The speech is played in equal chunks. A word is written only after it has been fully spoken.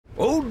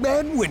Old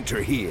Man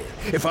Winter here.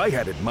 If I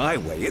had it my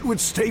way, it would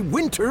stay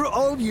winter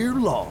all year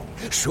long.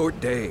 Short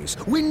days,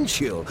 wind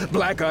chill,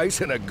 black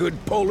ice, and a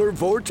good polar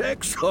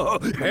vortex. Oh,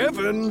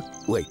 heaven.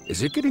 Wait,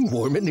 is it getting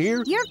warm in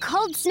here? Your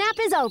cold snap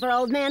is over,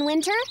 Old Man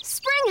Winter.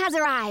 Spring has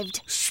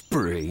arrived.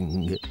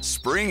 Spring.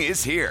 Spring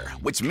is here,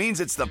 which means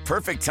it's the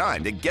perfect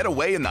time to get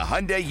away in the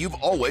Hyundai you've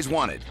always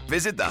wanted.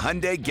 Visit the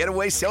Hyundai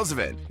Getaway Sales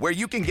Event, where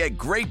you can get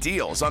great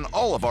deals on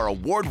all of our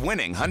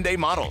award-winning Hyundai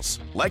models,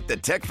 like the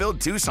tech-filled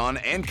Tucson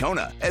and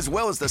Kona, as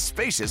well as the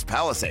spacious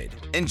Palisade.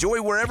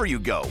 Enjoy wherever you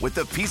go with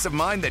the peace of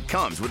mind that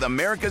comes with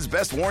America's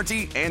best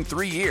warranty and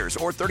 3 years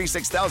or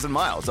 36,000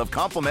 miles of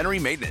complimentary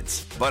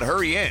maintenance. But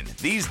hurry in,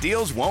 these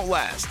deals won't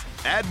last.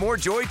 Add more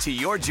joy to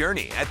your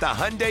journey at the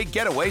Hyundai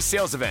Getaway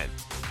Sales Event.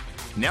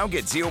 Now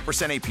get 0%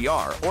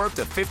 APR or up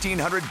to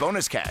 $1,500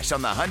 bonus cash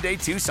on the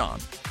Hyundai Tucson.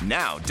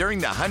 Now, during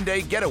the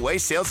Hyundai Getaway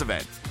Sales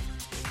Event.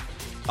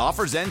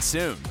 Offers end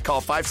soon.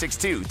 Call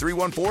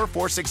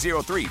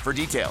 562-314-4603 for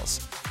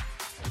details.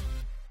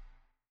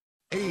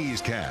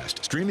 A's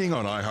Cast, streaming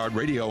on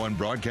iHeartRadio and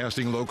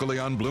broadcasting locally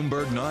on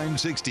Bloomberg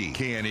 960,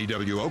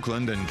 KNEW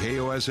Oakland, and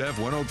KOSF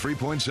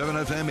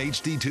 103.7 FM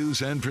HD2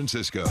 San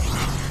Francisco.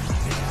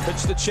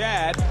 Pitch to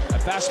Chad, a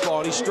fastball,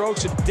 and he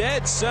strokes it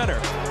dead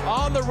center.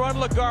 On the run,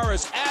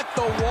 Lagares at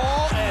the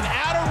wall and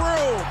out of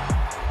room.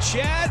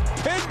 Chad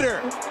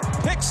Pinder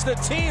picks the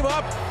team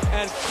up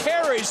and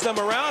carries them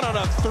around on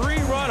a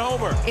 3-run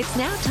homer. It's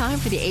now time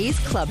for the A's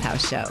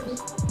Clubhouse Show.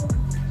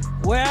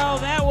 Well,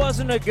 that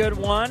wasn't a good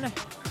one.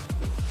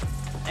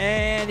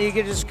 And you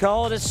could just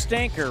call it a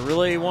stinker.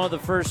 Really one of the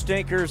first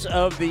stinkers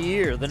of the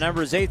year. The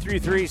number is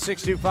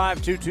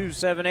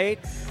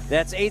 833-625-2278.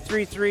 That's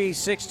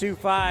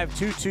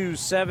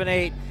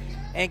 833-625-2278.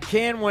 And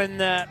Ken, when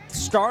the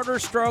starter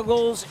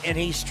struggles and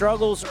he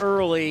struggles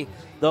early,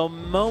 the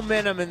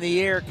momentum in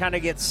the air kind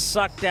of gets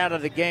sucked out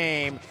of the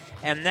game.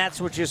 And that's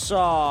what you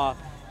saw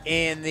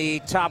in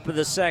the top of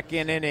the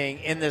second inning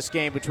in this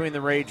game between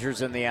the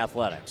Rangers and the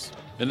Athletics.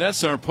 And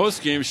that's our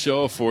post-game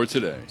show for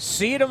today.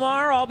 See you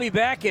tomorrow. I'll be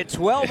back at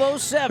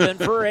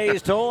 12:07 for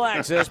A's Toll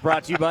Access,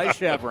 brought to you by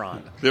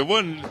Chevron.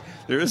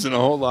 There isn't a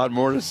whole lot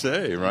more to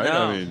say, right?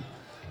 No. I mean,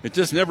 it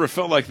just never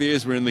felt like the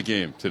A's were in the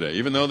game today,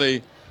 even though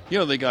they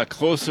got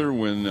closer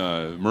when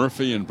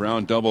Murphy and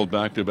Brown doubled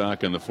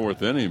back-to-back in the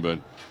fourth inning, but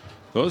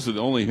those are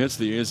the only hits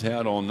the A's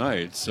had all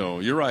night. So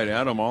you're right,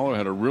 Adam Oller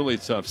had a really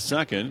tough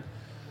second.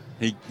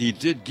 He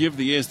did give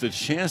the A's the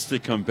chance to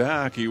come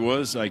back. He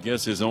was, I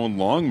guess, his own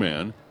long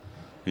man.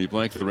 He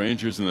blanked the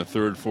Rangers in the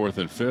third, fourth,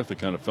 and fifth. It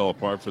kind of fell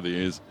apart for the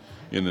A's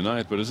in the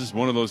ninth. But this is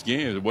one of those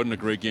games. It wasn't a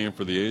great game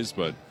for the A's,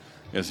 but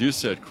as you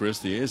said, Chris,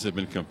 the A's have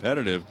been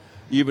competitive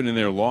even in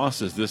their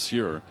losses this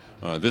year.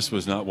 This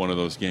was not one of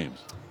those games.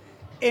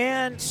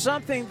 And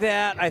something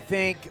that I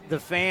think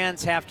the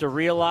fans have to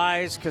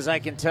realize, because I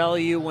can tell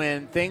you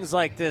when things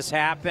like this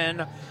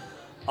happen,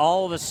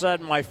 all of a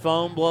sudden my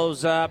phone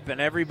blows up and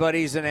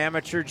everybody's an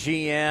amateur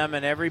GM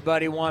and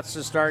everybody wants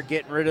to start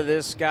getting rid of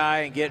this guy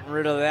and getting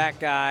rid of that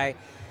guy.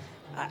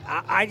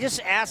 I just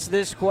ask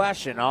this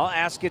question. I'll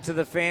ask it to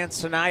the fans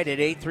tonight at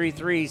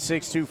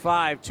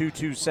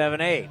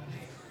 833-625-2278.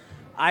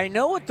 I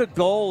know what the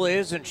goal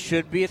is and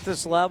should be at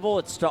this level.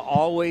 It's to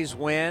always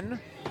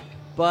win.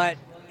 But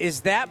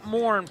is that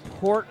more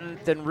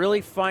important than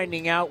really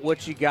finding out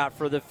what you got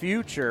for the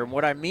future? And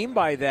what I mean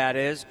by that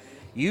is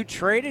you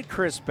traded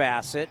Chris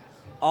Bassett.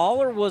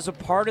 Oller was a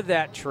part of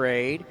that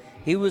trade.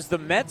 He was the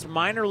Mets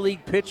minor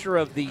league pitcher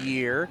of the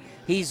year.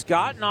 He's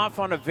gotten off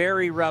on a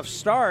very rough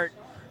start.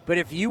 But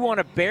if you want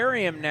to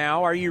bury him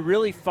now, are you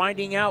really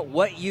finding out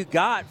what you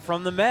got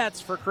from the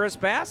Mets for Chris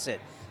Bassett?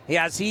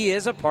 As he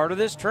is a part of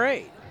this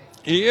trade.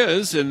 He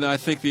is, and I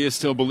think they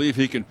still believe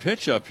he can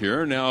pitch up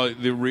here. Now,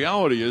 the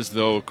reality is,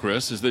 though,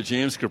 Chris, is that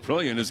James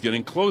Caprillion is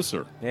getting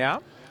closer. Yeah.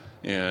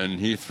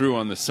 And he threw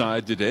on the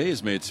side today.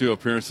 He's made 2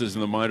 appearances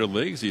in the minor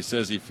leagues. He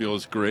says he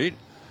feels great.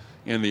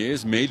 And the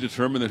A's may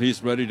determine that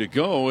he's ready to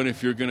go. And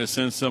if you're going to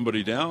send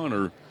somebody down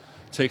or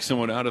take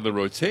someone out of the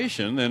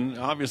rotation, then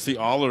obviously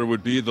Oller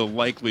would be the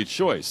likely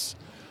choice.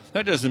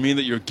 That doesn't mean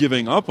that you're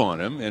giving up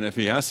on him. And if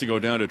he has to go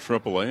down to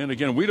AAA, and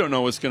again, we don't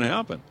know what's going to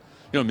happen.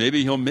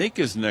 Maybe he'll make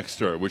his next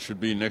start, which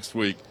would be next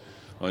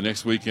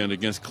weekend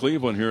against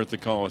Cleveland here at the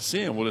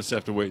Coliseum. We'll just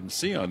have to wait and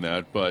see on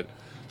that. But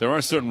there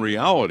are certain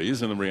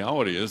realities, and the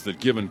reality is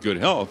that given good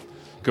health,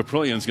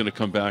 Caprillion's going to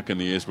come back in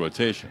the A's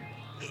rotation.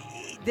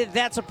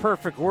 That's a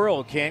perfect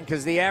world, Ken,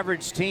 because the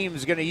average team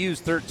is going to use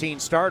 13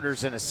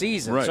 starters in a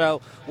season. Right.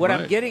 So what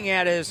I'm getting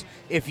at is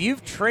if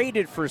you've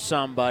traded for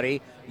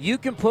somebody, you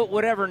can put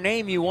whatever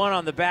name you want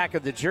on the back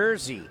of the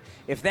jersey.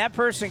 If that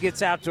person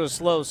gets out to a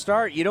slow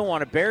start, you don't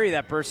want to bury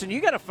that person.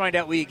 You got to find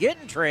out what you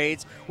get in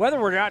trades, whether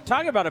we're not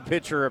talking about a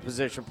pitcher or a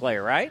position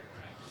player, right?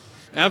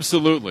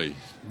 Absolutely.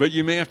 But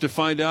you may have to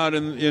find out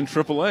in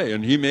AAA,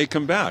 and he may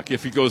come back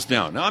if he goes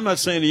down. Now, I'm not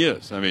saying he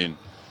is. I mean,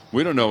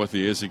 we don't know what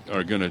the A's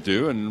are going to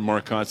do, and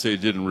Mark Kotsay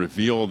didn't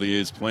reveal the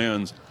A's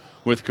plans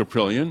with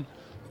Caprillion.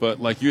 But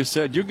like you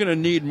said, you're going to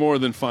need more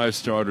than 5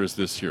 starters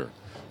this year.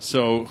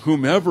 So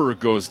whomever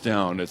goes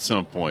down at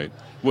some point,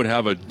 would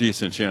have a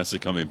decent chance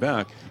of coming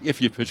back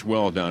if you pitch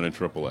well down in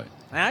AAA.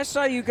 I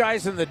saw you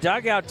guys in the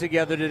dugout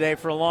together today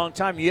for a long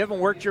time. You haven't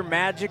worked your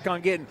magic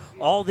on getting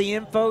all the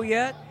info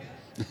yet?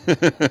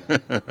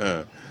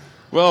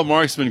 Well,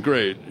 Mark's been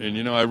great,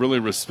 and I really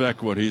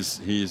respect what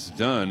he's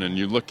done. And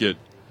you look at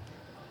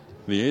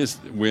the A's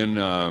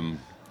when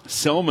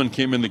Selman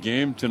came in the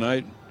game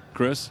tonight,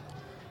 Chris.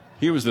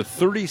 He was the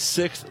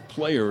 36th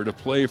player to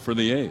play for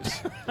the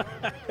A's.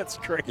 That's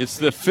great. It's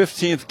the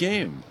 15th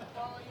game,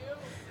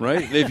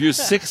 right? They've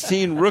used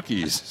 16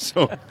 rookies,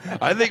 so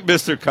I think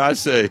Mr.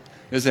 Kase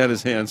has had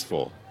his hands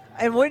full.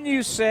 And when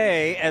you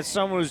say, as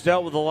someone who's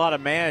dealt with a lot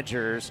of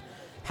managers,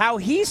 how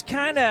he's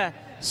kind of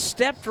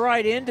stepped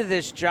right into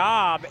this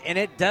job, and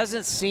it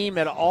doesn't seem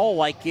at all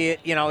like it,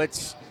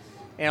 it's,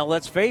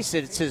 let's face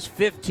it, it's his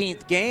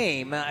 15th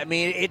game. I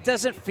mean, it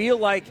doesn't feel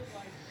like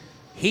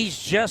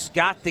he's just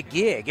got the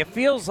gig. It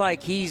feels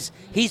like he's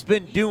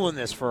been doing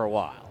this for a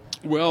while.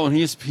 Well, and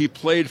he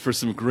played for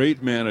some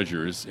great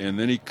managers, and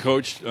then he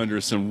coached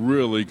under some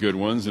really good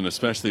ones, and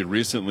especially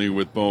recently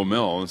with Bo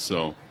Mel.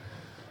 So,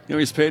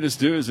 he's paid his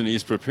dues and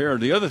he's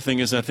prepared. The other thing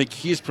is I think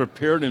he's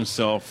prepared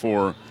himself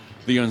for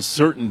the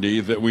uncertainty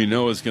that we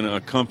know is going to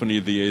accompany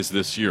the A's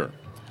this year.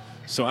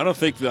 So I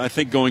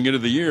think going into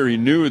the year he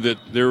knew that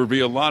there would be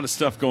a lot of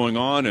stuff going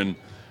on, and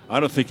I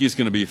don't think he's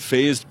going to be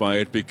fazed by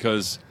it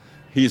because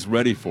he's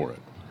ready for it.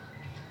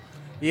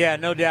 Yeah,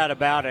 no doubt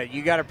about it.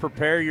 You got to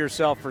prepare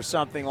yourself for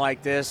something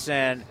like this,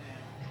 and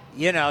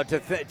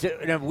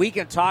we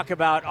can talk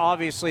about,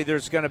 obviously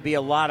there's going to be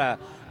a lot of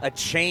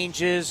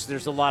changes,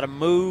 there's a lot of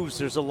moves,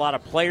 there's a lot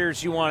of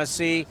players you want to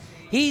see.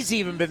 He's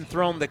even been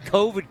thrown the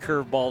COVID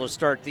curveball to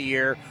start the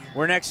year,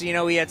 where next thing you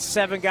know, he had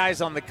 7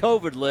 guys on the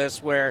COVID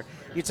list, where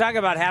you talk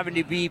about having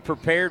to be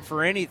prepared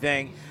for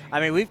anything. I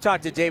mean, we've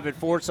talked to David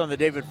Force on the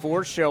David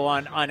Force Show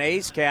on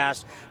A's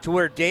Cast, to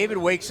where David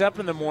wakes up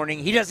in the morning,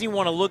 he doesn't even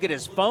want to look at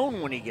his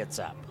phone when he gets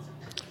up.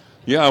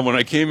 Yeah, when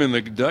I came in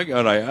the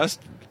dugout, I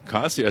asked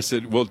Costi, I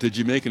said, well, did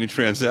you make any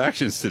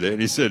transactions today?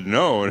 And he said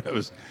no, and it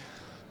was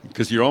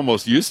because you're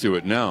almost used to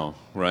it now,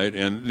 right?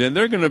 And then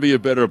they're going to be a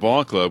better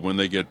ball club when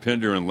they get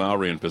Pinder and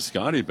Lowry and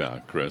Piscotty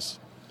back, Chris.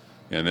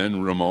 And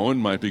then Ramon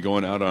might be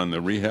going out on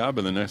the rehab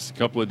in the next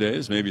couple of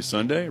days, maybe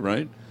Sunday,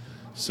 right?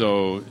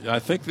 So I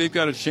think they've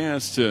got a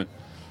chance to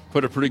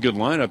put a pretty good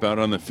lineup out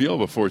on the field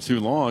before too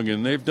long.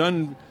 And they've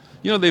done,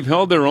 they've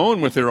held their own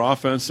with their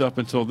offense up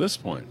until this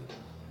point.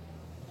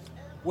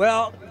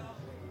 Well,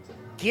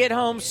 get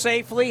home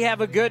safely,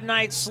 have a good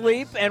night's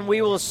sleep, and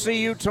we will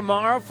see you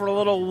tomorrow for a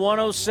little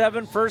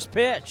 107 first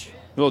pitch.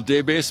 Well,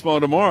 day baseball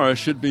tomorrow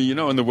should be,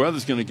 and the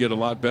weather's going to get a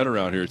lot better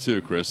out here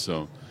too, Chris,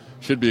 so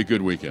should be a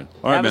good weekend.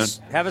 All right, man.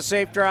 Have a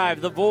safe drive.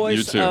 The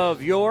voice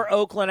of your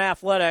Oakland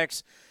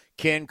Athletics,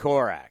 Ken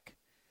Korach.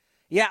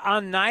 Yeah,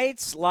 on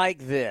nights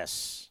like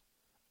this,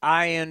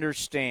 I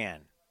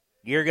understand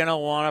you're going to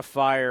want to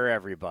fire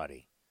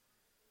everybody.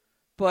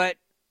 But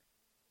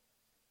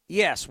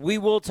yes, we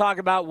will talk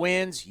about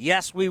wins.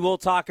 Yes, we will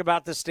talk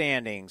about the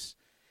standings.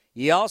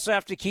 You also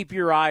have to keep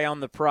your eye on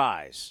the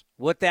prize.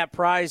 What that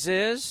prize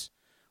is,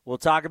 we'll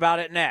talk about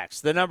it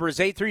next. The number is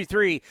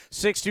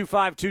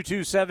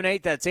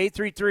 833-625-2278. That's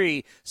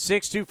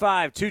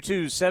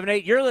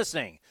 833-625-2278. You're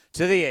listening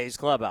to the A's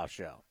Clubhouse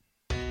Show.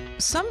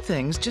 Some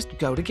things just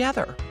go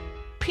together.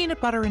 Peanut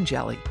butter and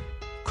jelly,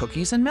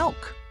 cookies and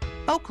milk,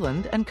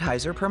 Oakland and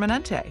Kaiser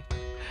Permanente.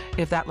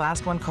 If that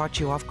last one caught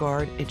you off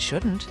guard, it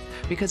shouldn't,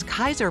 because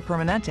Kaiser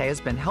Permanente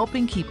has been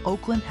helping keep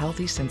Oakland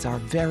healthy since our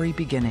very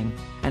beginning.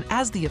 And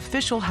as the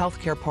official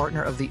healthcare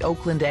partner of the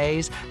Oakland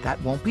A's,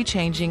 that won't be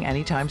changing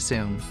anytime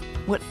soon.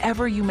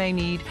 Whatever you may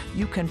need,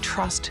 you can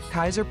trust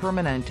Kaiser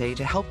Permanente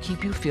to help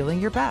keep you feeling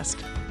your best.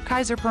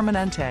 Kaiser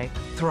Permanente.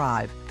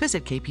 Thrive.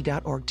 Visit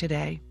kp.org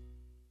today.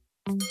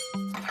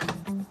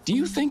 Do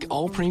you think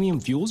all premium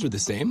fuels are the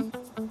same?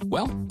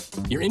 Well,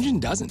 your engine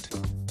doesn't.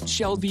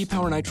 Shell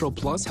V-Power Nitro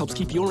Plus helps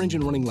keep your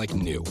engine running like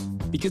new,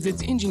 because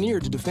it's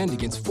engineered to defend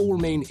against 4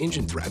 main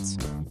engine threats: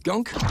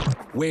 gunk,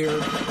 wear,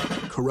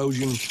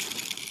 corrosion,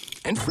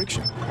 and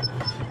friction.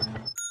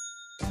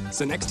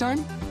 So next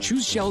time,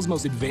 choose Shell's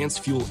most advanced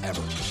fuel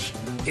ever.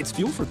 It's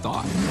fuel for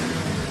thought.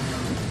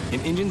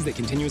 In engines that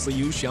continuously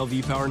use Shell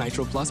V-Power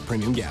Nitro Plus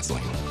premium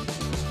gasoline.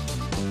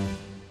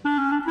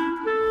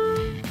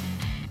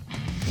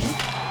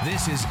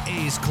 This is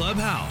A's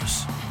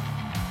Clubhouse.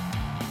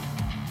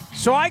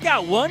 So I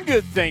got one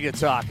good thing to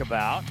talk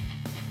about.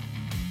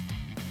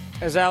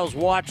 As I was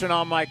watching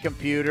on my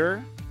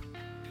computer,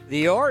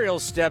 the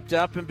Orioles stepped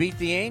up and beat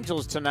the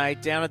Angels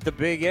tonight down at the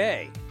Big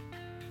A.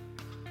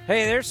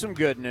 Hey, there's some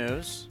good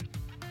news.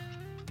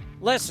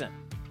 Listen,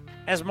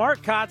 as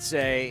Mark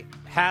Kotsay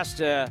has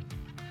to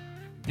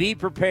be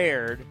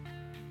prepared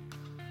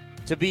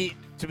to be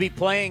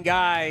playing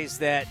guys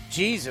that,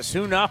 Jesus,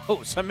 who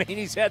knows? I mean,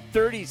 he's had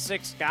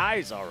 36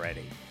 guys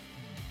already.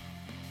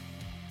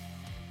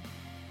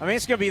 I mean,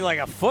 it's going to be like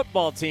a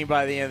football team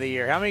by the end of the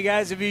year. How many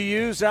guys have you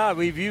used?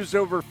 We've used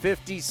over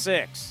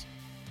 56.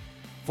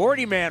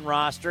 40-man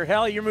roster.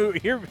 Hell, you're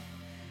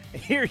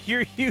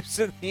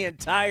using the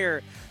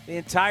entire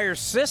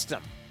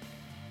system.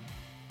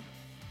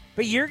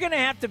 But you're going to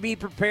have to be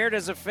prepared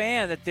as a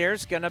fan that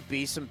there's going to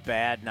be some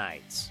bad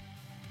nights.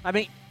 I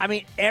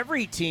mean,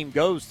 every team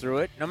goes through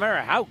it, no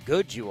matter how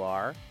good you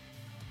are.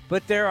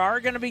 But there are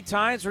going to be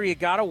times where you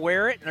got to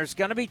wear it, and there's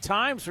going to be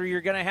times where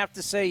you're going to have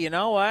to say, you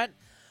know what?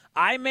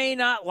 I may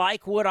not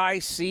like what I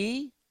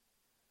see,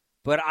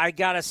 but I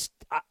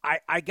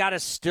gotta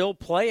still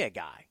play a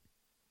guy.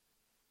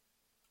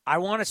 I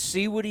want to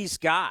see what he's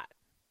got.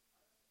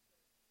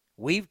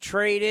 We've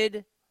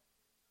traded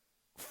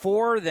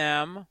for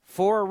them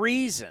for a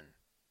reason.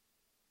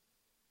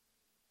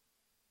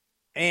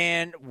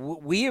 And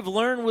we have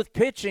learned with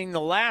pitching, the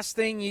last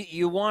thing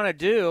you want to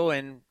do,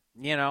 and,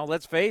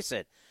 let's face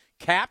it,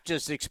 Cap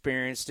just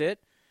experienced it.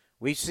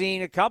 We've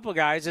seen a couple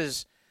guys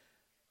is,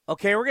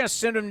 okay, we're going to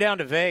send him down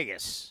to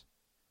Vegas.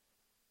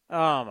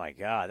 Oh, my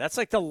God. That's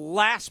like the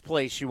last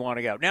place you want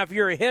to go. Now, if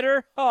you're a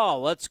hitter,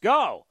 let's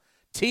go.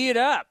 Tee it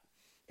up.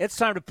 It's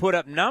time to put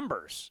up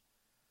numbers.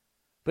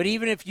 But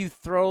even if you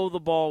throw the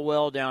ball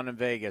well down in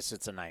Vegas,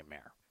 it's a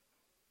nightmare.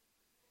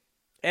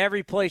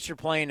 Every place you're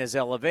playing is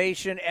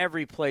elevation.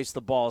 Every place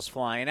the ball's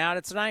flying out,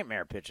 it's a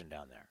nightmare pitching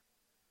down there.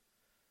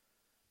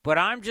 But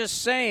I'm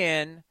just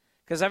saying,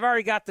 because I've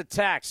already got the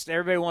text,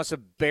 everybody wants to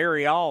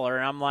bury Aller,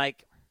 and I'm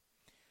like,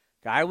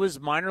 guy was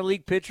minor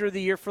league pitcher of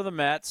the year for the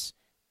Mets,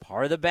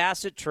 part of the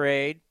Bassett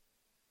trade.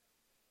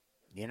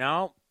 You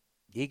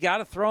got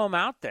to throw him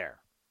out there.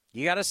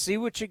 You got to see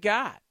what you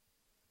got.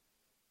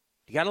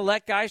 You got to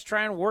let guys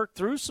try and work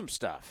through some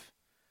stuff.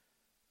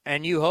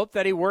 And you hope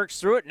that he works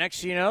through it. Next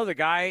thing you know, the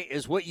guy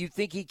is what you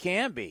think he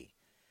can be.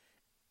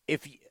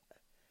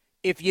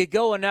 If you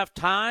go enough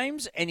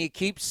times and you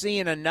keep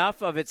seeing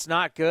enough of it's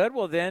not good,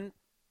 well then,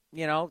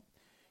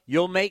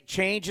 you'll make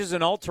changes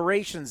and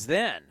alterations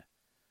then.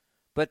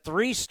 But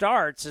 3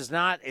 starts is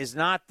not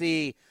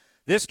the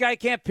this guy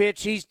can't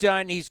pitch, he's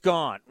done, he's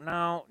gone.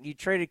 No, you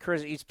traded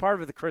Chris. He's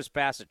part of the Chris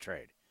Bassett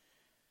trade.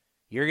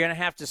 You're going to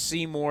have to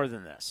see more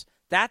than this.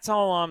 That's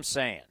all I'm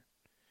saying.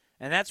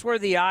 And that's where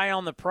the eye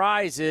on the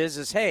prize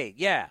is hey,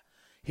 yeah,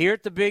 here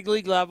at the big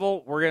league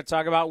level, we're going to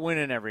talk about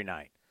winning every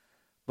night.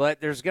 But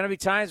there's going to be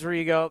times where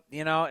you go,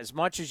 as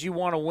much as you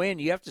want to win,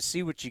 you have to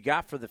see what you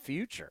got for the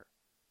future.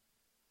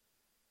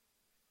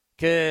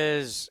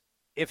 Because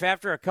if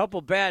after a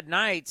couple bad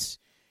nights,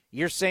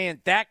 you're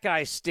saying that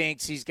guy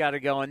stinks, he's got to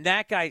go, and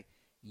that guy,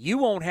 you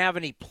won't have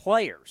any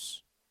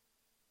players.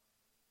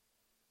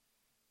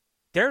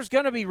 There's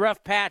going to be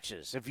rough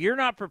patches. If you're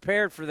not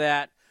prepared for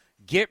that,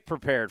 get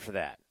prepared for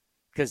that.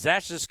 Because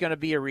that's just going to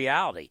be a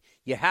reality.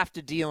 You have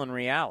to deal in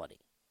reality.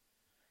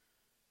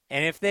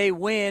 And if they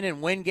win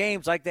and win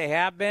games like they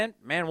have been,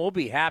 man, we'll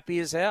be happy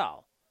as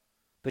hell.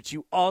 But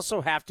you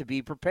also have to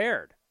be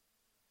prepared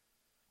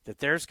that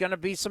there's going to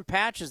be some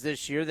patches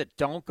this year that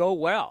don't go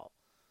well.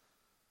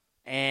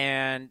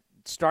 And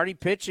starting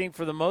pitching,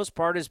 for the most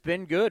part, has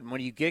been good.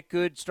 When you get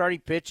good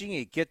starting pitching,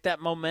 you get that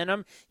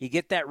momentum, you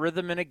get that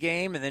rhythm in a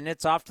game, and then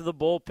it's off to the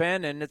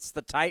bullpen, and it's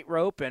the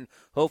tightrope, and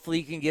hopefully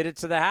you can get it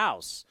to the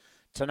house.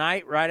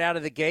 Tonight, right out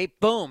of the gate,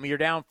 boom, you're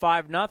down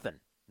 5-0.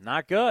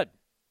 Not good.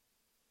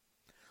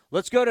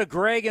 Let's go to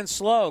Greg and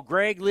Slow.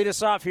 Greg, lead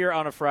us off here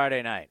on a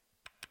Friday night.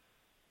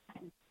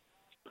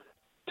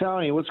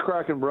 Tony, what's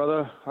cracking,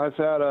 brother? I've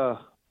had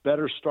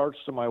better starts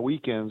to my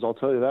weekends, I'll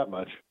tell you that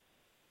much.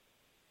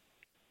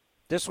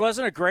 This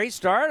wasn't a great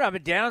start. I've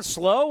been down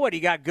slow. What,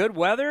 you got good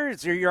weather?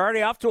 You're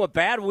already off to a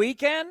bad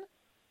weekend?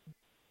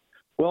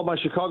 Well, my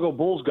Chicago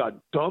Bulls got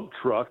dump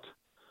trucked.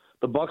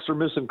 The Bucks are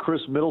missing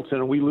Chris Middleton,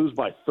 and we lose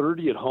by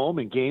 30 at home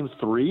in Game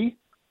 3.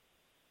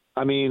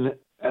 I mean,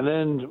 and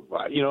then,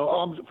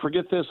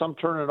 forget this. I'm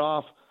turning it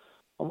off,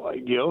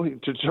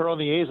 to turn on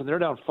the A's, and they're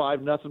down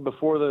 5-0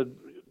 before the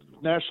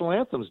national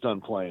anthem's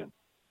done playing.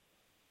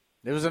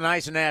 It was a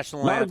nice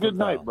national anthem. Not a good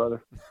night,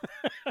 brother.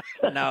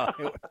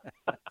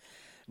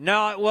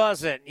 No, it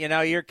wasn't.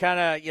 You're kind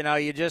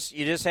of, you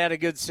just had a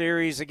good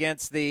series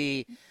against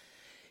the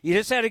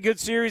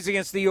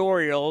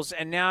Orioles,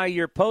 and now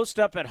you're post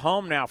up at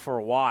home now for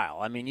a while.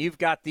 I mean, you've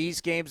got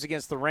these games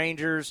against the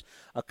Rangers,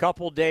 a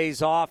couple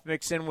days off,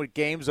 mixed in with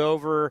games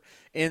over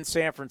in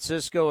San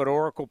Francisco at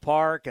Oracle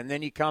Park, and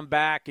then you come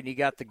back and you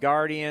got the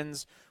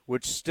Guardians,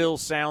 which still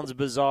sounds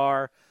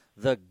bizarre.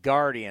 The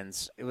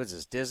Guardians. It was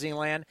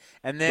Disneyland.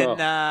 And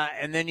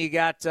then you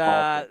got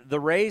the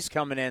Rays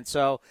coming in.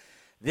 So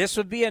this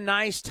would be a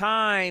nice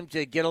time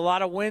to get a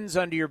lot of wins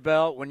under your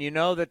belt when you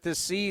know that this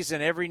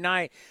season, every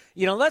night,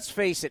 let's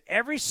face it,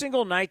 every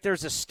single night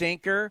there's a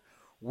stinker.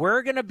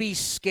 We're going to be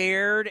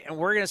scared, and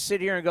we're going to sit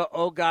here and go,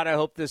 oh, God, I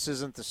hope this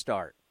isn't the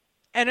start.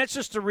 And it's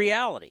just a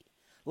reality.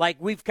 Like,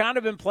 we've kind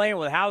of been playing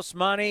with house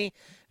money.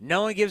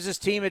 No one gives this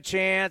team a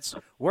chance.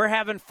 We're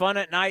having fun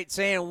at night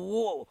saying,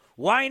 whoa,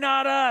 why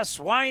not us?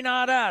 Why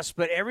not us?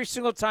 But every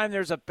single time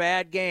there's a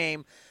bad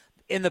game,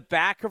 in the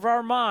back of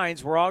our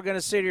minds, we're all going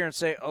to sit here and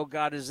say, oh,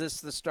 God, is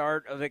this the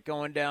start of it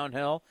going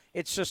downhill?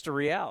 It's just a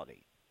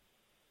reality.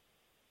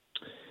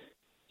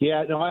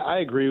 Yeah, no, I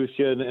agree with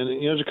you. And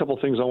there's a couple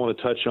of things I want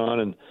to touch on.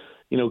 And,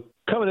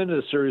 coming into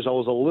the series, I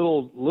was a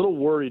little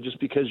worried just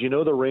because,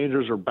 the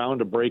Rangers are bound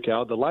to break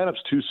out. The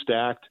lineup's too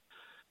stacked.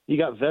 You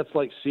got vets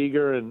like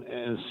Seager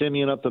and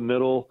Simeon up the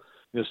middle.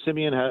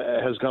 Simeon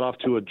has got off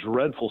to a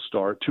dreadful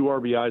start. 2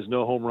 RBIs,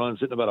 no home runs,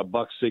 hitting about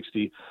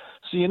 $160.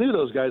 So you knew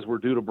those guys were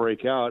due to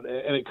break out.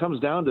 And it comes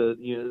down to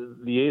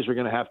the A's are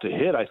going to have to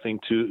hit, I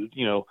think, to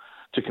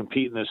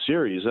compete in this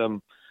series.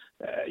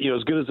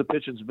 As good as the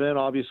pitching's been,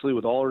 obviously,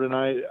 with Aller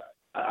tonight,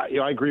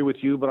 I agree with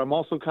you, but I'm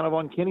also kind of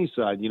on Kenny's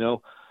side.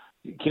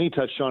 Kenny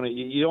touched on it.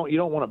 You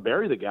don't want to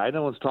bury the guy.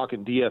 No one's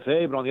talking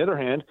DFA, but on the other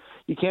hand,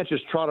 you can't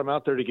just trot him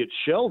out there to get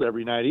shelled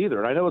every night either.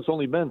 And I know it's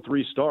only been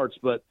 3 starts,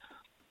 but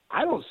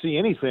I don't see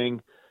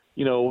anything,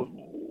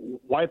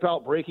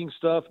 wipeout breaking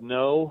stuff.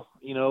 No,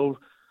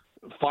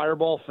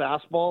 fireball,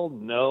 fastball.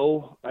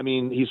 No. I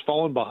mean, he's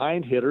fallen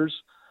behind hitters.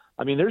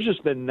 I mean, there's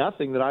just been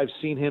nothing that I've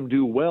seen him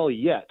do well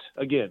yet.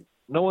 Again,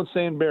 no one's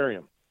saying bury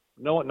him.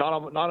 No, not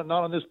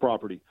on this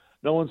property.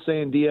 No one's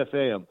saying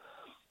DFA him.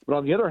 But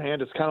on the other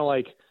hand, it's kind of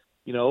like,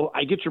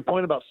 I get your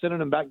point about sending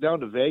him back down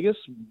to Vegas,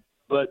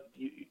 but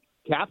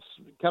Cap's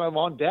kind of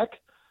on deck.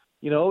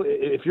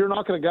 If you're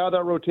not going to go out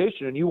that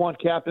rotation and you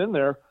want Cap in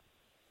there,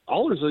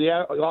 Aller's the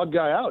odd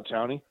guy out,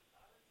 Townie.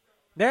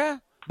 Yeah,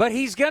 but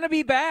he's going to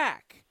be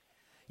back.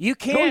 You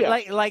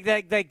can't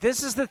like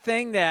this is the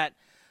thing that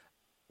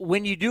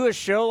when you do a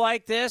show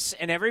like this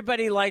and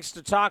everybody likes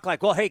to talk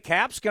like, well, hey,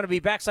 Cap's going to be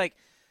back. It's like,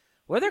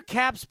 whether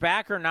Cap's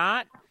back or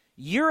not,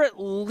 you're at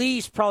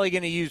least probably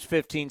going to use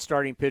 15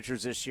 starting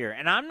pitchers this year.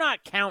 And I'm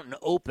not counting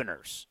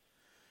openers.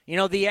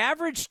 The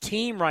average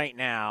team right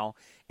now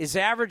is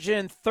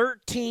averaging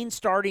 13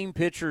 starting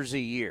pitchers a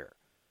year.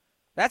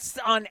 That's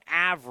on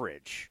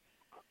average.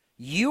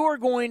 You are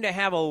going to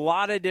have a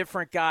lot of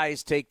different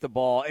guys take the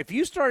ball. If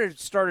you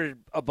started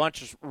a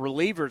bunch of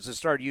relievers that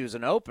started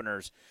using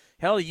openers,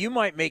 hell, you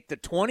might make the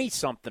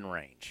 20-something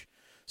range.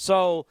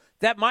 So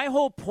that my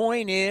whole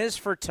point is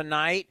for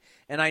tonight,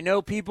 and I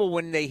know people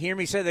when they hear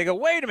me say, they go,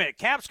 wait a minute,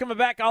 Cap's coming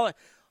back.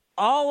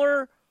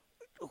 Aller,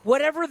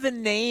 whatever the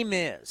name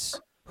is,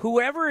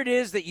 whoever it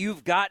is that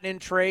you've gotten in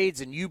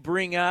trades and you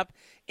bring up,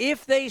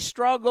 if they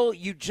struggle,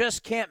 you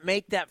just can't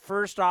make that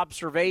first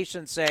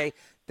observation, say,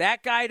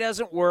 that guy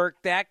doesn't work,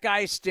 that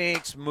guy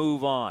stinks,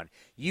 move on.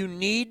 You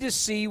need to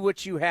see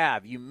what you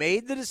have. You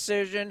made the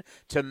decision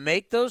to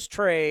make those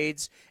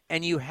trades,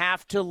 and you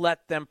have to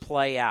let them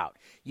play out.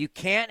 You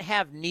can't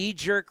have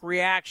knee-jerk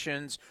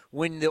reactions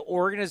when the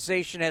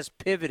organization has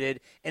pivoted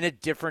in a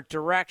different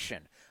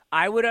direction.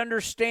 I would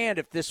understand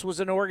if this was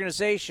an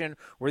organization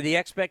where the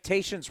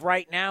expectations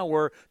right now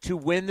were to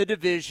win the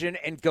division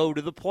and go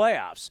to the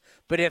playoffs.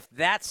 But if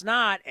that's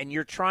not, and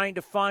you're trying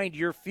to find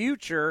your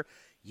future,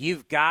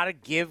 you've got to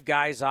give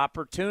guys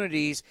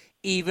opportunities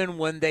even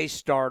when they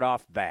start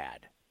off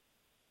bad.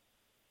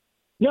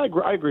 Yeah,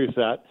 I agree with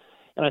that.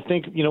 And I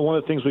think, one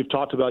of the things we've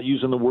talked about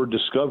using the word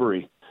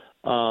discovery.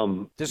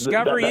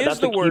 Discovery is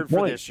the word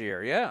for this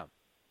year, yeah.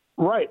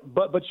 Right,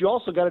 but you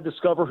also got to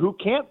discover who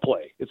can't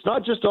play. It's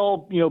not just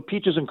all,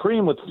 peaches and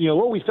cream with,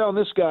 we found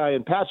this guy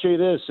and Pache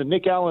this and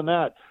Nick Allen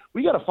that.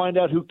 We got to find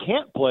out who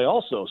can't play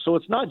also. So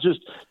it's not just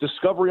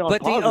discovery on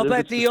positive.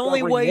 But the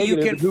only way you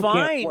can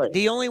find,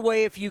 the only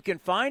way if you can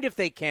find if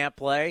they can't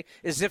play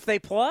is if they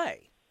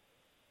play.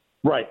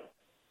 Right.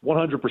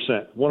 100%.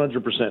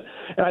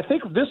 And I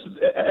think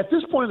at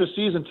this point of the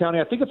season,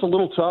 Townie, I think it's a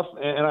little tough.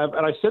 And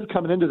I said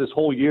coming into this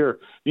whole year,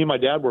 me and my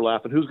dad were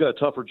laughing, who's got a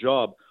tougher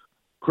job,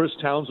 Chris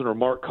Townsend or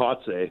Mark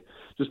Kotze?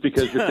 Just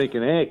because you're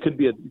thinking, it could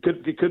be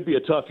a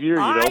tough year.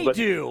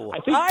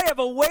 I have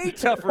a way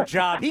tougher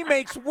job. He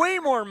makes way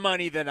more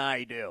money than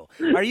I do.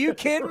 Are you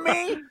kidding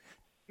me?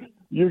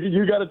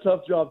 You got a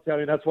tough job,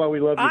 Townie. That's why we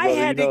love you,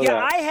 brother.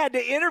 I had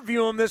to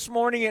interview him this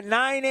morning at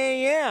 9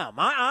 a.m.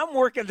 I'm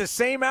working the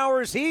same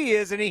hours he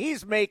is, and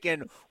he's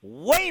making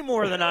way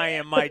more than I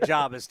am. My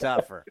job is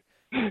tougher.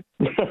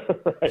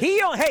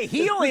 He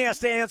only has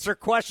to answer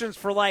questions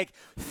for like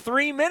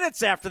 3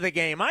 minutes after the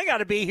game. I got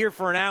to be here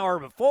for an hour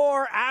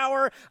before.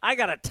 I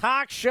got a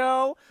talk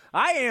show.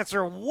 I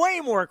answer way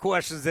more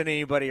questions than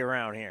anybody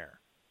around here.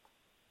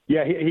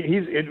 Yeah,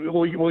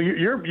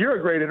 you're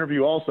a great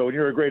interview also, and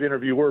you're a great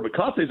interviewer. But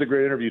Kotze's a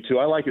great interview too.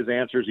 I like his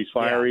answers. He's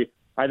fiery.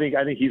 Yeah. I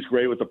think he's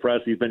great with the press.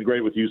 He's been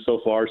great with you so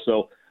far.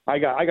 So I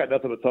got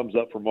nothing but thumbs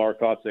up for Mark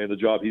Kotze and the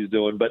job he's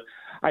doing. But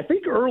I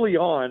think early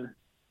on,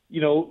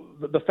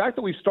 the fact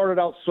that we started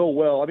out so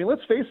well, I mean,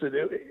 let's face it,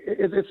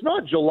 it's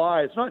not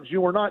July. It's not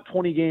June. We're not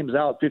 20 games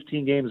out,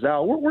 15 games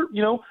out.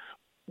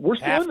 We're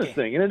still in this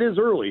thing, and it is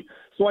early.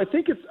 So I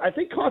think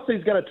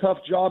Kotze's got a tough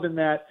job in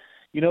that,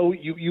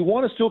 you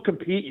want to still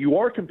compete. You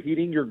are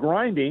competing. You're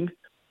grinding.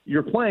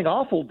 You're playing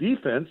awful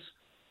defense,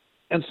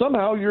 and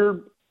somehow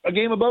you're a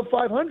game above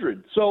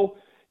 500. So,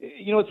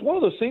 it's one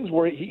of those things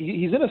where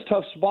he's in a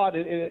tough spot.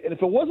 And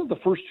if it wasn't the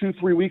first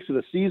 2-3 weeks of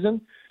the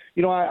season,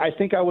 I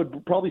think I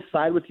would probably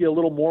side with you a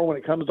little more when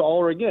it comes to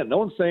Aller. Again, no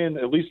one's saying,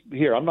 at least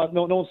here, no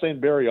one's saying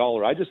Barry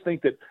Aller. I just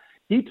think that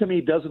he, to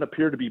me, doesn't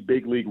appear to be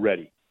big league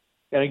ready.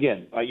 And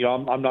again,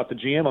 I'm not the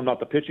GM. I'm not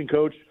the pitching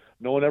coach.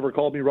 No one ever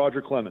called me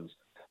Roger Clemens.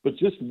 But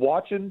just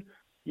watching,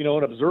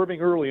 and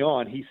observing early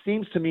on, he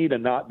seems to me to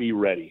not be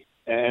ready.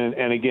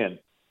 And again,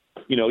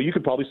 you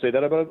could probably say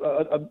that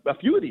about a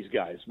few of these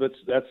guys, but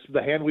that's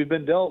the hand we've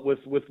been dealt with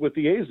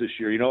the A's this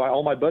year.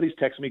 All my buddies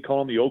text me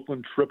calling them the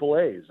Oakland Triple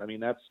A's. I mean,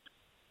 that's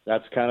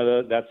kind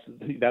of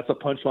that's a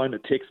punchline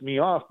that ticks me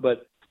off.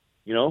 But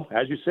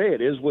as you say,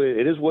 it is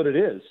what it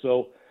is.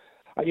 So,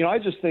 I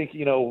just think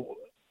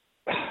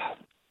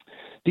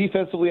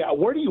defensively,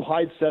 where do you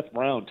hide Seth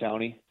Brown,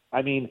 Townie?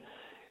 I mean,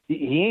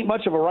 he ain't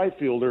much of a right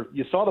fielder.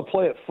 You saw the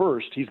play at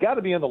first. He's got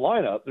to be in the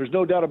lineup. There's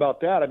no doubt about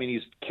that. I mean,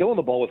 he's killing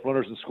the ball with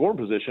runners in scoring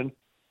position.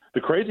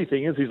 The crazy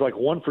thing is he's like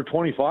 1 for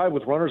 25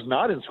 with runners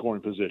not in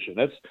scoring position.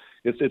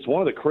 It's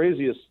one of the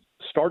craziest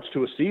starts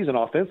to a season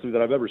offensively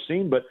that I've ever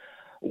seen. But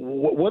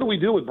what do we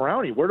do with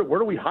Brownie? Where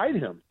do we hide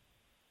him?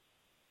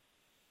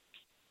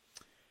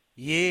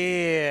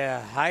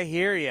 Yeah, I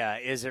hear ya.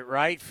 Is it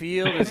right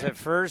field? Is it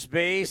first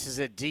base? Is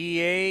it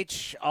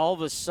DH? All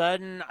of a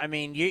sudden, I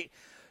mean,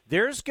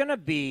 it's going to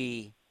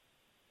be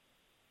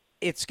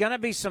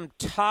some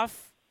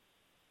tough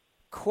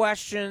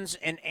questions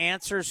and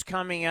answers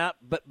coming up,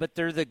 but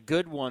they're the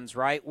good ones,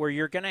 right? Where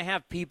you're going to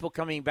have people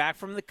coming back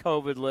from the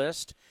COVID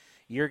list.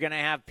 You're going to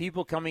have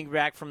people coming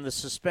back from the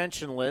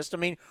suspension list. I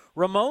mean,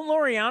 Ramon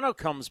Laureano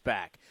comes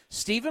back.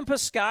 Stephen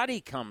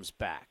Piscotty comes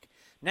back.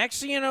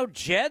 Next thing you know,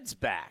 Jed's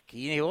back.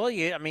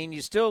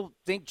 You still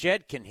think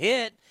Jed can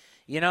hit.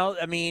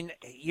 I mean,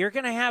 you're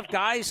going to have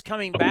guys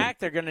coming back.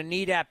 They're going to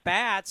need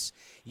at-bats.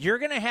 You're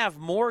going to have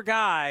more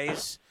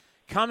guys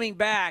coming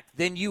back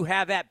than you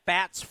have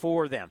at-bats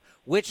for them,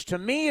 which to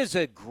me is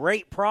a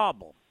great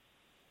problem.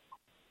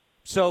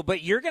 So,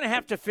 but you're going to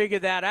have to figure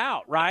that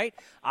out, right?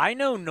 I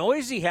know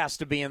Noisy has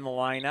to be in the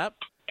lineup.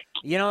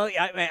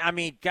 I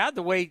mean, God,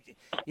 the way,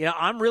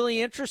 I'm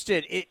really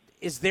interested.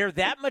 Is there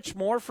that much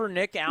more for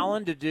Nick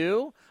Allen to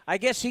do? I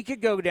guess he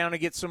could go down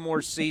and get some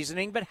more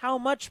seasoning, but how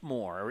much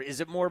more? Or is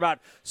it more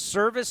about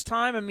service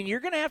time? I mean, you're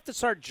going to have to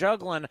start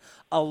juggling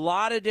a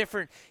lot of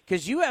different –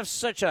 because you have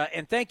such a –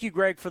 and thank you,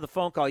 Greg, for the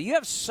phone call. You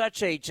have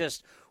such a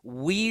just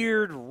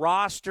weird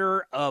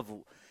roster of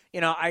 –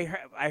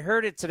 I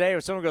heard it today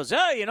where someone goes,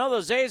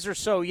 those A's are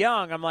so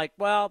young. I'm like,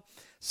 well,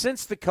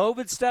 since the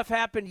COVID stuff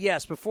happened,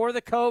 yes. Before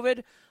the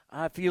COVID,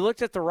 if you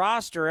looked at the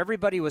roster,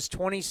 everybody was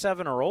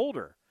 27 or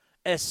older.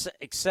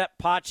 Except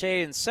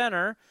Pache in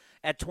center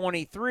at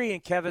 23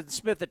 and Kevin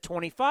Smith at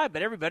 25.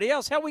 But everybody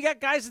else, hell, we got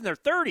guys in their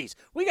 30s.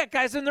 We got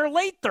guys in their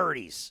late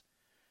 30s.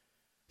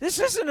 This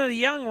isn't a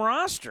young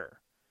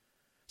roster.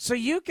 So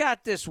you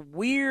got this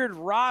weird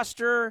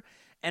roster,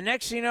 and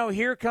next thing you know,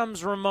 here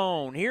comes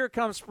Ramon. Here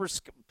comes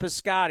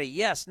Piscotty.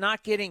 Yes,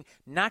 not getting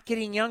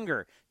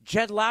younger.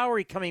 Jed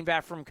Lowry coming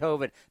back from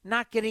COVID,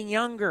 not getting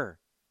younger.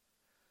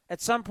 At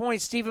some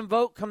point, Stephen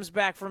Vogt comes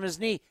back from his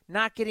knee,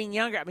 not getting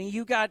younger. I mean,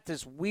 you got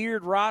this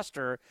weird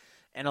roster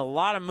and a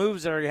lot of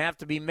moves that are going to have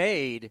to be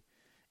made.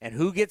 And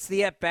who gets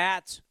the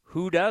at-bats,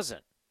 who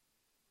doesn't?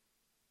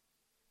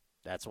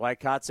 That's why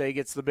Kotze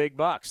gets the big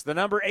bucks. The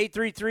number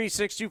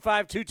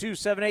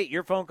 833-625-2278.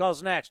 Your phone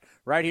call's next,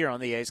 right here on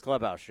the A's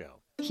Clubhouse Show.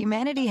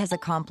 Humanity has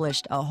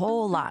accomplished a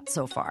whole lot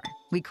so far.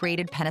 We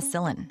created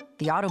penicillin,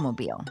 the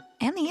automobile,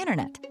 and the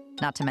internet.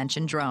 Not to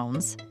mention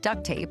drones,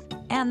 duct tape,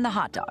 and the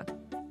hot dog.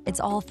 It's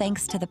all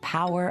thanks to the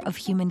power of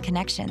human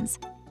connections.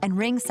 And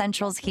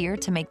RingCentral's here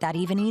to make that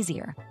even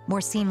easier, more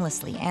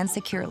seamlessly and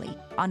securely,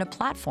 on a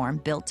platform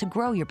built to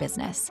grow your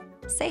business.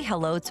 Say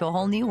hello to a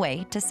whole new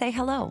way to say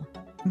hello.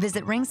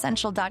 Visit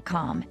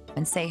ringcentral.com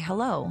and say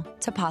hello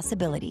to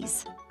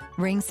possibilities.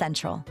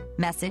 RingCentral.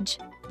 Message,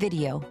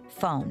 video,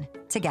 phone,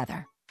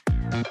 together.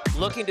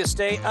 Looking to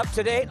stay up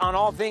to date on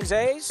all things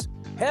A's?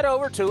 Head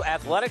over to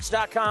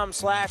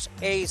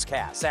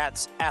athletics.com/A'sCast.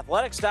 That's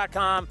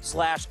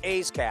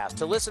athletics.com/A'sCast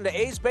to listen to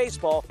A's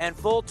baseball and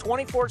full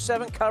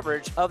 24/7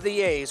 coverage of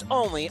the A's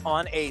only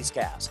on A's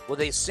Cast. With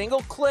a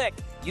single click,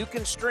 you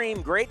can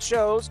stream great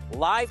shows,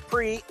 live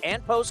pre-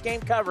 and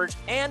post-game coverage,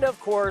 and, of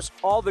course,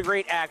 all the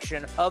great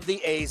action of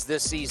the A's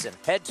this season.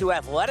 Head to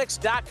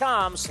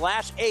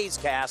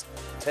athletics.com/A'sCast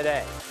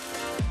today.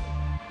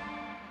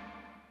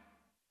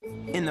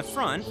 In the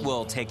front,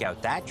 we'll take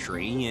out that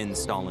tree,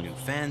 install a new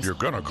fence. You're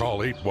gonna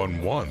call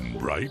 811,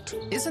 right?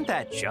 Isn't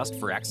that just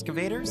for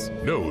excavators?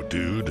 No,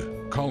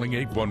 dude. Calling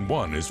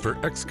 811 is for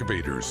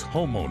excavators,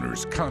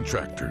 homeowners,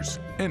 contractors,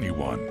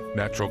 anyone.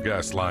 Natural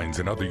gas lines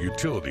and other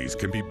utilities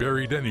can be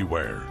buried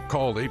anywhere.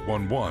 Call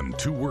 811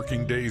 2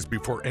 working days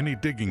before any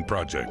digging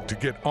project to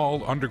get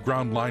all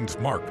underground lines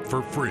marked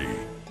for free.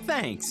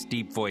 Thanks,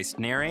 deep-voiced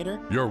narrator.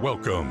 You're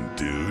welcome,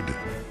 dude.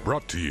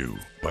 Brought to you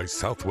by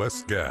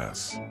Southwest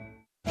Gas.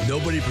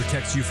 Nobody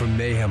protects you from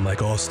mayhem like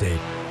Allstate.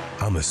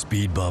 I'm a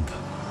speed bump.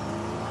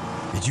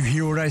 Did you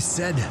hear what I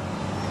said?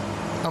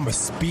 I'm a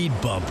speed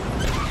bump.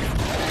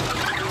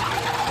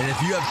 And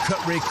if you have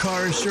cut-rate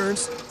car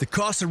insurance, the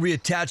cost to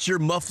reattach your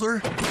muffler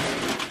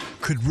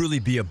could really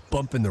be a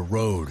bump in the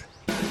road.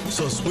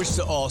 So switch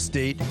to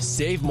Allstate,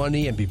 save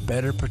money, and be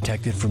better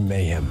protected from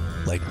mayhem,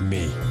 like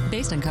me.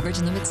 Based on coverage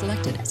and limits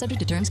selected, subject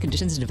to terms,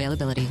 conditions, and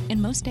availability.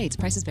 In most states,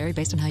 prices vary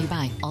based on how you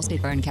buy.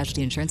 Allstate Fire and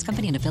Casualty Insurance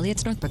Company and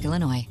affiliates, Northbrook,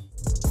 Illinois.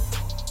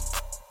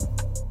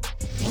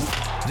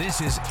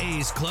 This is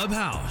A's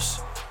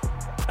Clubhouse.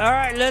 All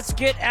right, let's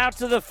get out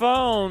to the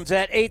phones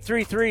at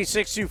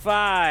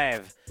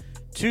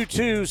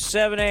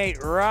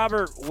 833-625-2278.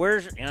 Robert,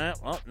 where's no,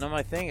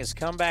 my thing has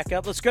come back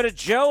up. Let's go to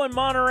Joe in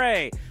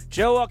Monterey.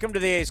 Joe, welcome to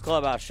the A's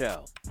Clubhouse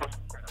Show.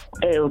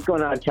 Hey, what's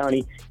going on,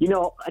 Tony?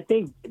 I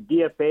think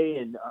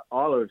DFA and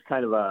Aller is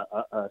kind of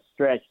a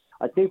stretch.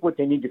 I think what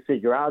they need to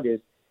figure out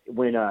is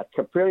when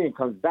Caprillion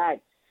comes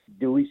back,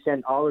 do we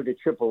send Aller to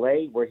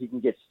AAA where he can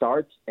get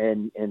starts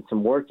and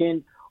some work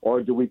in,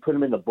 or do we put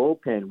him in the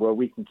bullpen where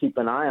we can keep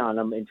an eye on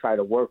him and try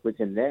to work with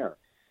him there?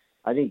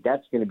 I think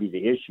that's going to be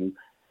the issue.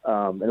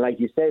 And like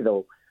you say,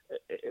 though,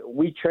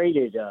 we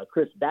traded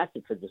Chris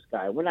Bassett for this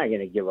guy. We're not going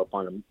to give up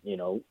on him,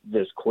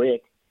 this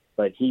quick.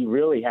 But he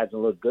really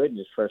hasn't looked good in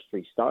his first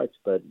 3 starts.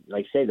 But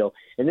like I say, though,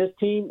 and this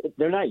team,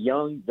 they're not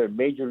young. They're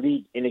major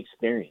league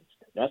inexperienced.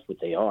 That's what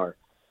they are.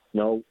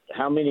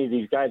 How many of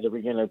these guys are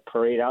we going to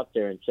parade out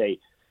there and say,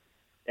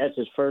 that's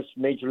his first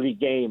major league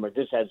game, or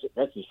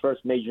that's his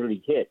first major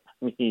league hit?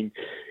 I mean,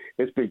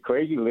 it's been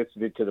crazy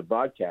listening to the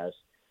broadcast.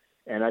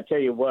 And I tell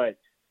you what,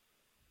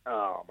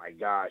 oh, my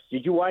gosh.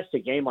 Did you watch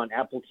the game on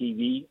Apple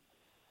TV?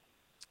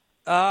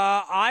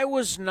 I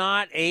was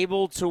not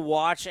able to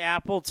watch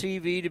Apple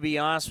TV, to be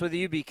honest with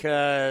you,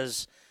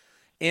 because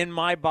in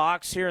my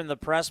box here in the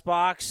press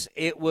box,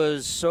 it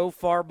was so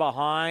far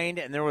behind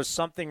and there was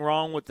something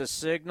wrong with the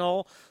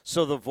signal,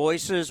 so the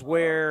voices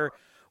were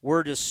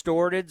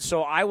distorted,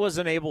 so I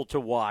wasn't able to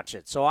watch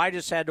it. So I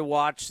just had to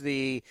watch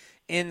the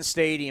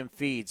in-stadium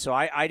feed, so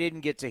I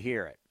didn't get to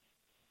hear it.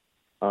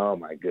 Oh,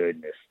 my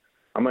goodness.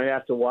 I'm going to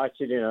have to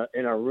watch it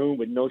in a room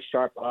with no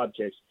sharp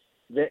objects.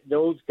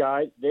 Those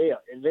guys, they're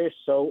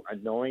so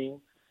annoying.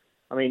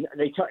 I mean,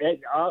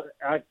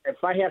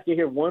 if I have to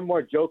hear one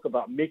more joke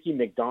about Mickey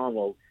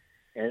McDonald,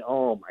 and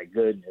oh my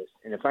goodness,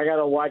 and if I got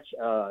to watch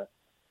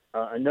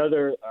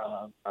another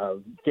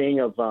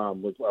thing of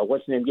with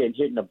what's his name getting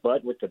hit in the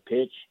butt with the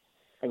pitch,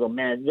 I go,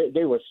 man,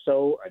 they were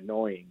so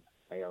annoying.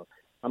 I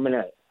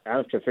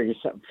have to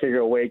figure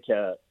a way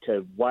to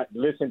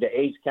listen to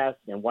A's Cast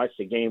and watch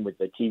the game with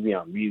the TV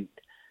on mute.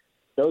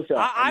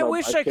 I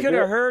wish I could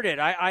have heard it.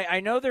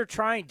 I know they're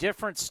trying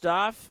different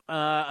stuff.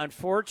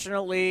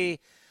 Unfortunately,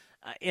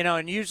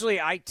 and usually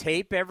I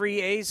tape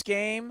every A's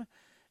game,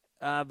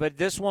 but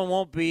this one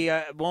won't be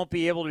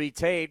able to be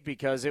taped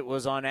because it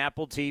was on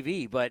Apple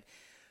TV. But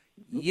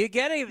you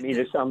get it. Me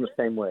to sound the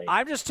same way.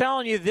 I'm just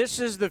telling you, this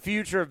is the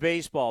future of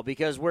baseball,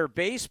 because where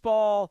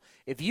baseball,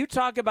 if you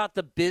talk about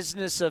the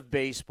business of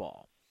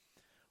baseball,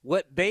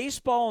 what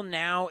baseball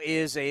now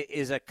is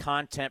a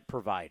content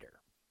provider.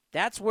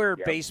 That's where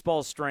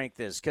baseball's strength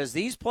is, because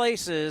these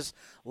places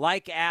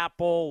like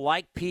Apple,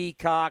 like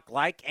Peacock,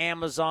 like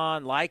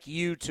Amazon, like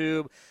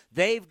YouTube,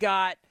 they've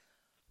got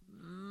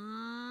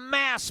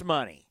mass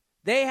money.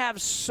 They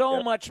have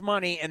so much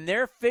money, and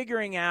they're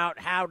figuring out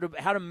how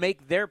to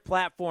make their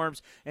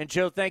platforms. And,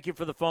 Joe, thank you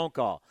for the phone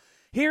call.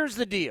 Here's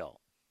the deal.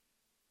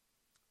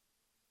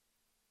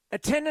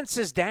 Attendance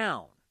is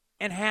down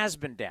and has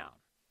been down.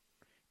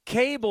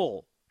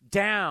 Cable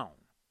down.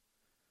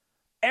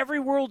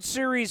 Every World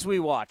Series we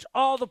watch,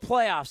 all the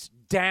playoffs,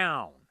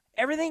 down.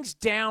 Everything's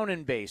down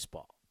in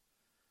baseball.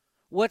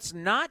 What's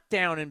not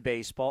down in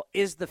baseball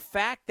is the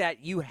fact that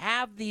you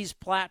have these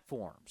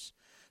platforms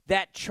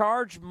that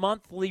charge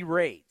monthly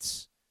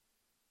rates,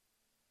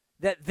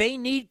 that they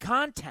need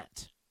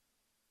content.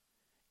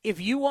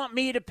 If you want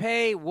me to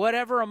pay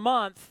whatever a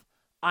month,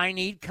 I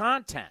need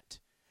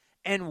content.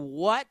 And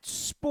what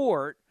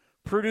sport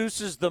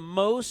produces the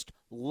most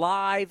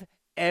live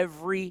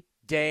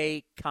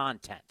everyday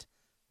content?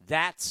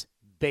 That's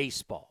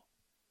baseball.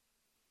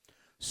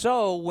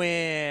 So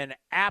when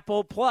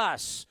Apple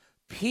Plus,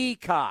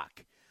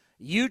 Peacock,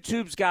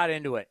 YouTube's got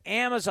into it,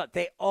 Amazon,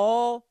 they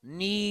all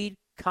need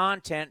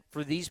content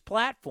for these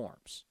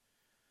platforms.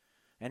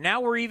 And now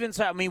we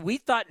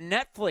thought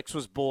Netflix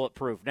was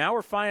bulletproof. Now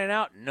we're finding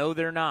out, no,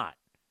 they're not.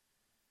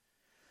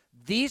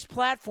 These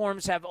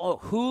platforms have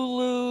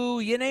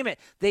Hulu, you name it.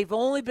 They've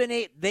only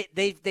been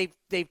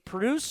they've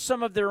produced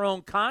some of their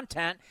own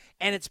content,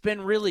 and it's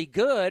been really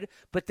good.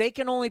 But they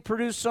can only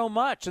produce so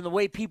much. And the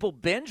way people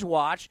binge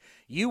watch,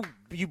 you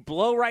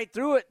blow right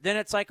through it. Then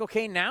it's like,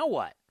 okay, now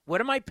what?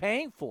 What am I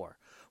paying for?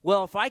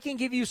 Well, if I can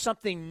give you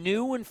something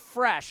new and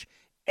fresh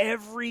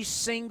every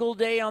single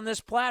day on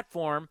this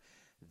platform,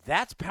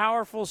 that's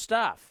powerful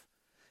stuff.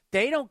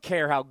 They don't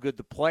care how good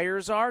the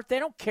players are. They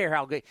don't care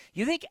how good.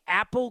 You think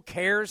Apple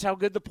cares how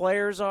good the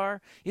players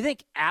are? You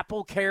think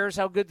Apple cares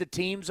how good the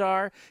teams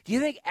are? Do you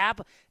think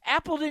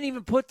Apple didn't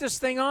even put this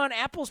thing on?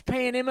 Apple's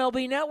paying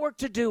MLB Network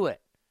to do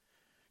it.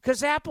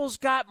 Because Apple's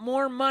got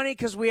more money,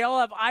 because we all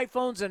have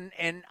iPhones and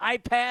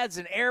iPads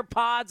and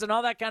AirPods and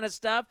all that kind of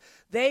stuff.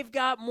 They've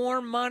got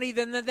more money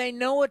than they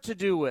know what to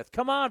do with.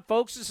 Come on,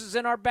 folks. This is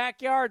in our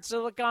backyard,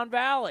 Silicon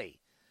Valley.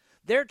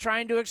 They're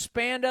trying to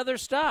expand other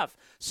stuff.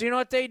 So you know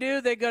what they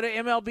do? They go to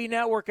MLB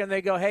Network and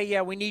they go, hey,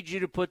 yeah, we need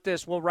you to put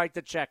this. We'll write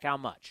the check. How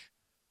much?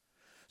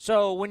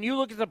 So when you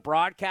look at the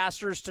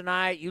broadcasters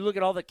tonight, you look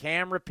at all the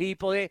camera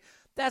people,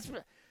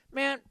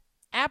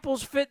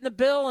 Apple's fitting the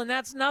bill, and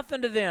that's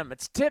nothing to them.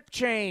 It's tip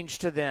change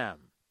to them.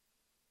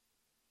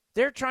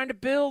 They're trying to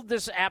build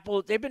this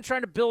Apple. They've been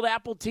trying to build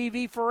Apple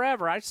TV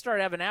forever. I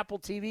started having Apple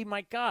TV,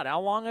 my God,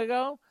 how long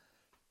ago?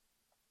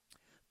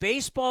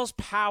 Baseball's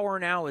power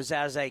now is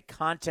as a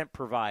content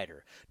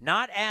provider,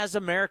 not as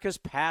America's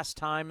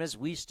pastime as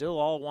we still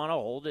all want to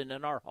hold it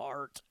in our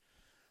heart.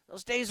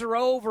 Those days are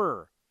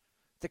over.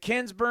 The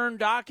Kinsburn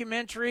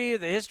documentary,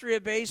 the history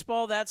of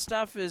baseball, that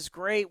stuff is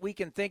great. We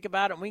can think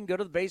about it, and we can go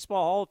to the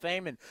Baseball Hall of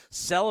Fame and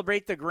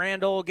celebrate the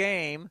grand old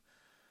game.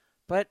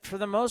 But for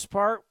the most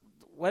part,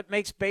 what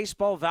makes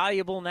baseball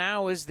valuable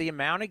now is the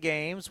amount of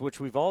games, which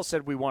we've all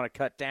said we want to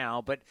cut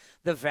down, but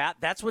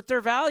that's what their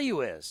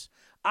value is.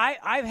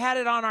 I've had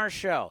it on our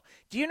show.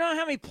 Do you know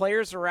how many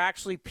players are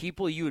actually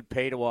people you would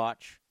pay to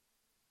watch?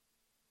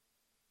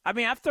 I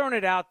mean, I've thrown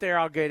it out there.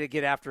 I'll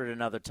get after it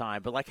another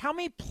time. But, like, how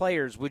many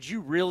players would you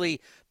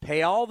really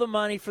pay all the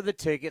money for the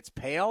tickets,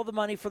 pay all the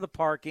money for the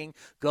parking,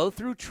 go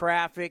through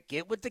traffic,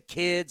 get with the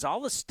kids,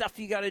 all the stuff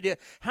you got to do?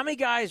 How many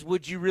guys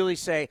would you really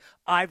say,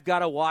 I've got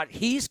to watch?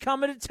 He's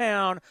coming to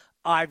town.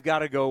 I've got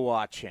to go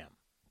watch him.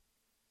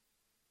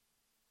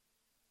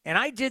 And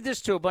I did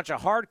this to a bunch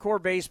of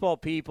hardcore baseball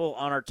people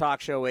on our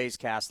talk show, A's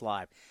Cast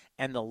Live,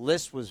 and the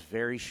list was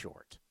very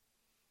short.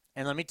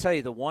 And let me tell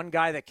you, the one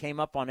guy that came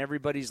up on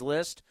everybody's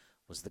list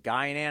was the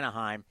guy in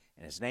Anaheim,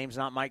 and his name's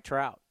not Mike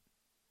Trout.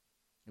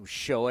 It was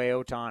Shohei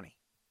Ohtani.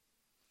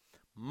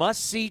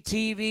 Must-see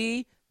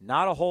TV,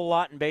 not a whole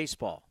lot in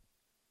baseball.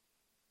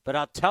 But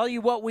I'll tell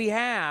you what we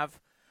have.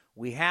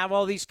 We have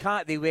all these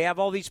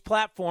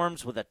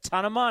platforms with a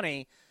ton of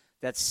money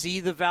that see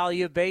the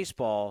value of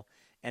baseball.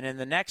 And in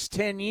the next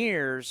 10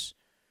 years,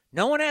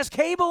 no one has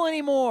cable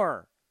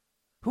anymore.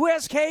 Who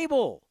has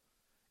cable?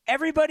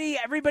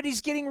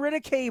 Everybody's getting rid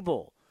of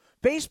cable.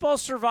 Baseball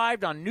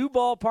survived on new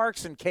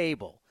ballparks and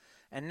cable.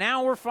 And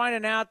now we're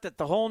finding out that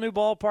the whole new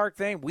ballpark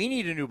thing, we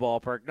need a new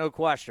ballpark, no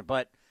question.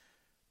 But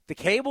the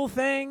cable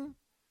thing,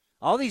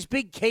 all these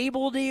big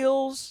cable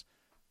deals,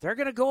 they're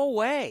going to go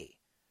away.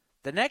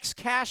 The next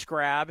cash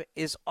grab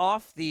is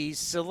off these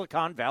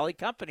Silicon Valley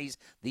companies,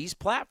 these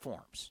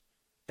platforms.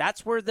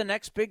 That's where the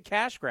next big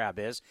cash grab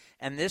is,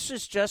 and this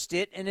is just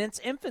it in its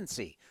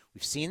infancy.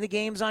 We've seen the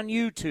games on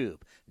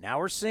YouTube. Now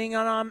we're seeing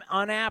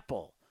on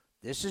Apple.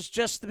 This is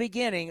just the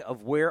beginning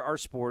of where our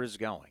sport is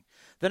going.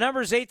 The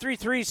number is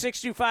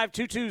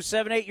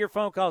 833-625-2278. Your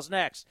phone call's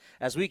next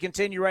as we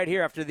continue right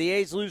here after the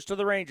A's lose to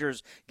the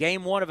Rangers.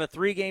 Game 1 of a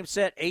 3-game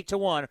set,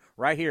 8-1,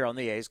 right here on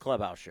the A's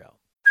Clubhouse Show.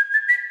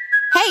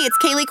 Hey, it's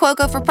Kaylee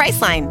Cuoco for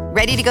Priceline.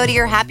 Ready to go to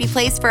your happy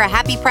place for a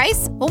happy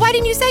price? Well, why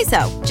didn't you say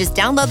so? Just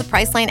download the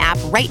Priceline app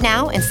right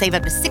now and save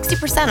up to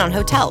 60% on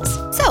hotels.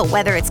 So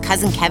whether it's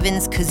Cousin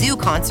Kevin's Kazoo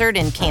Concert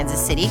in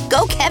Kansas City,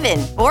 go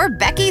Kevin, or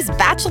Becky's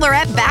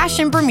Bachelorette Bash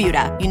in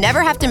Bermuda, you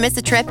never have to miss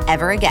a trip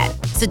ever again.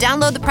 So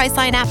download the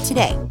Priceline app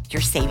today.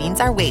 Your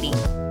savings are waiting.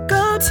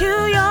 Go to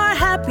your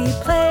happy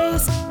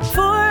place for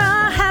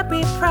a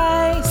happy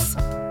price.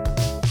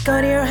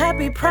 Go to your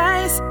happy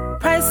price,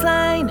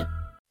 Priceline.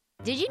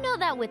 Did you know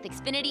that with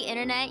Xfinity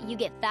Internet, you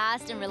get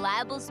fast and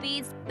reliable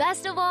speeds?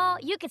 Best of all,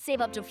 you could save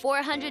up to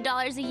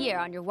 $400 a year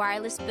on your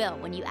wireless bill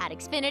when you add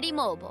Xfinity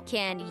Mobile.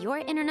 Can your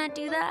internet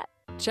do that?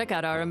 Check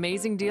out our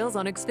amazing deals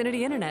on Xfinity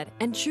Internet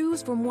and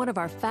choose from one of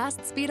our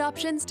fast speed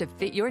options to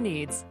fit your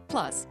needs.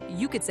 Plus,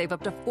 you could save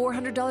up to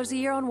 $400 a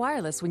year on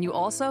wireless when you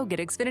also get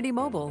Xfinity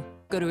Mobile.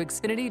 Go to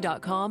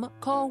Xfinity.com,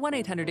 call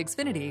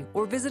 1-800-XFINITY,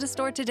 or visit a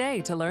store today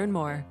to learn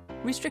more.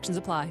 Restrictions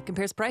apply.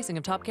 Compares pricing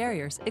of top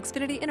carriers.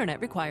 Xfinity Internet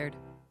required.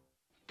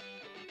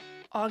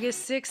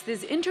 August 6th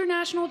is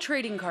International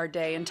Trading Card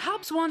Day, and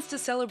Topps wants to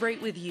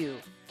celebrate with you.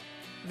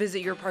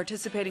 Visit your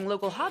participating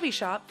local hobby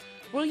shop,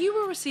 where you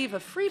will receive a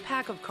free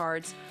pack of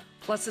cards,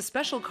 plus a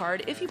special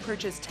card if you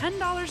purchase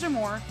 $10 or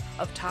more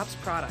of Topps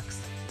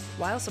products,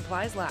 while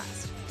supplies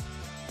last.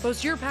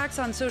 Post your packs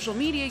on social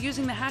media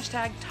using the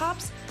hashtag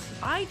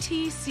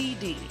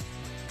ToppsITCD,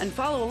 and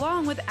follow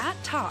along with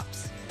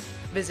 @Topps.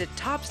 Visit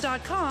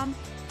Topps.com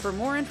for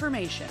more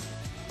information.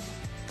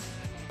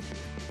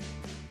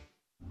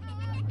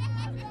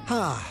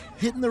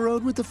 Hitting the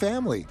road with the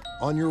family.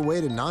 On your way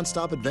to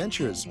nonstop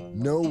adventures.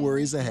 No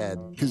worries ahead,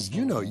 because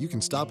you know you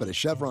can stop at a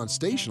Chevron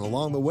station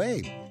along the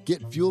way.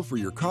 Get fuel for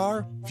your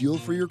car, fuel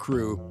for your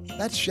crew.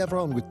 That's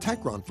Chevron with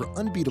Techron for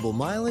unbeatable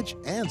mileage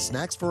and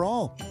snacks for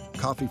all.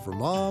 Coffee for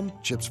mom,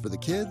 chips for the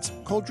kids,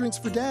 cold drinks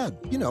for dad.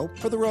 You know,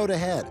 for the road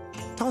ahead.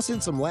 Toss in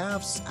some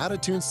laughs,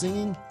 out-of-tune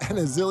singing, and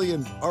a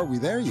zillion "Are we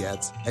there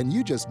yet?" And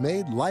you just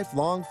made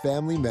lifelong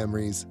family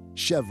memories.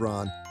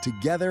 Chevron,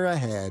 together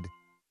ahead.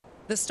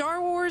 The Star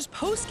Wars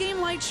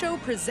post-game light show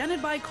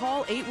presented by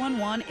Call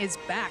 811 is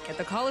back at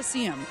the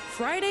Coliseum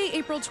Friday,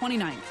 April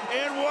 29th.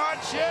 And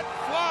watch it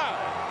fly!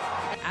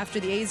 After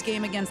the A's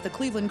game against the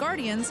Cleveland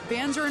Guardians,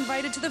 fans are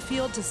invited to the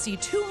field to see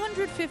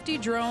 250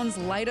 drones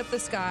light up the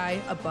sky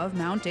above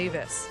Mount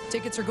Davis.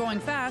 Tickets are going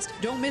fast.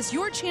 Don't miss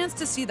your chance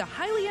to see the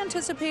highly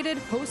anticipated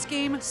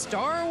post-game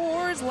Star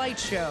Wars light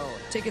show.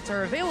 Tickets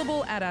are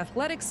available at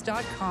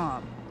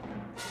athletics.com.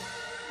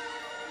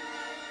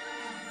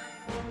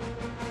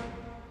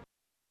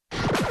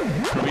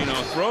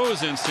 Firmino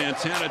throws and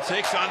Santana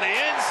takes on the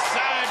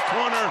inside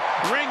corner,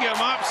 ring him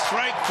up,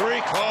 strike 3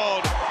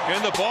 called,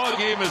 and the ball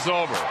game is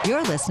over.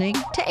 You're listening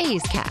to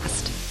A's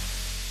Cast.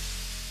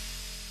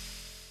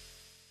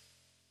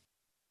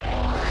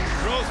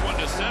 Throws one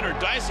to center.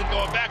 Dyson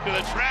going back to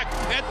the track,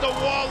 at the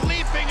wall,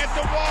 leaping at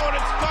the wall, and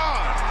it's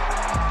gone.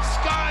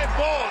 Sky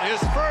Bolt,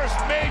 his first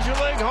major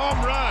league home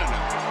run.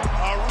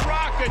 A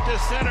rocket to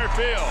center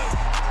field.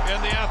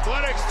 And the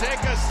Athletics take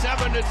a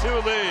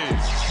 7-2 lead.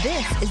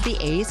 This is the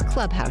A's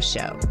Clubhouse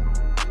Show.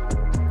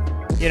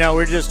 You know, we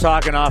were just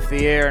talking off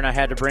the air, and I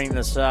had to bring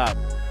this up.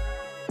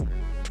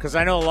 Because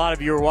I know a lot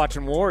of you were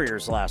watching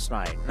Warriors last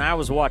night. And I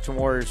was watching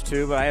Warriors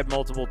too, but I had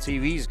multiple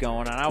TVs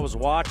going. And I was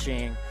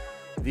watching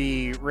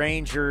the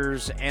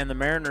Rangers and the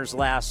Mariners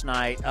last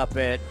night up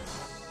at,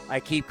 I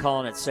keep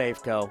calling it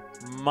Safeco.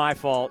 My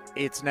fault.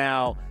 It's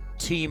now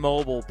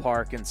T-Mobile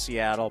Park in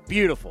Seattle.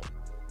 Beautiful.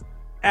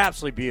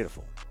 Absolutely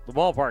beautiful. The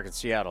ballpark in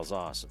Seattle is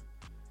awesome.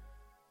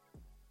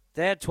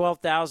 They had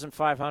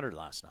 12,500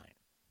 last night.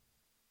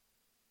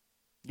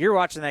 You're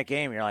watching that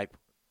game, you're like,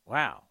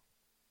 wow.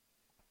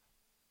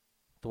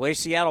 The way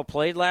Seattle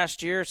played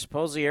last year,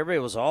 supposedly everybody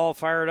was all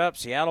fired up.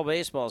 Seattle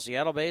baseball,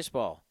 Seattle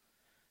baseball.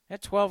 They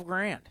had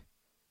 $12,000.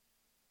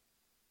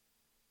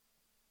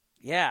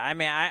 Yeah, I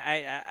mean,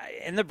 I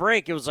in the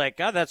break, it was like,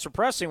 God, that's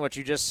suppressing what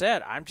you just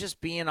said. I'm just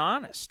being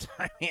honest.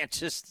 I mean, it's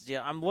just,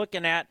 I'm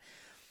looking at,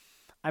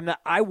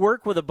 I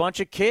work with a bunch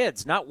of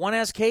kids. Not one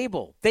has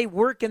cable. They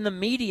work in the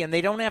media, and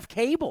they don't have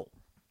cable.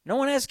 No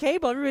one has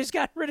cable. Everybody's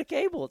gotten rid of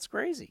cable. It's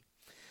crazy.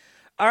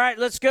 All right,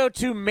 let's go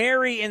to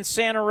Mary in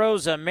Santa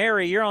Rosa.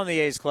 Mary, you're on the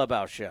A's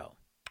Clubhouse Show.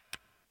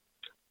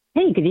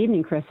 Hey, good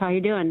evening, Chris. How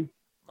you doing?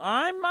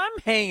 I'm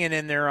hanging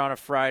in there on a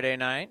Friday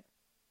night.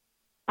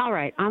 All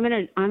right, I'm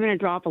gonna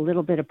drop a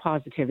little bit of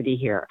positivity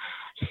here.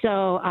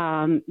 So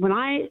when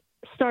I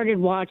started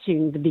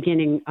watching the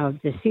beginning of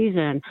the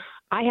season,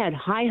 I had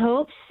high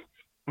hopes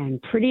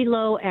and pretty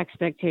low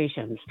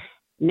expectations.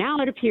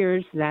 Now it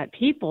appears that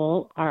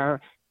people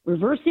are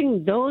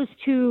reversing those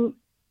two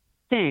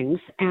things,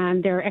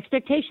 and their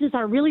expectations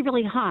are really,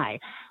 really high.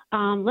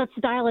 Let's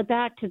dial it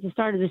back to the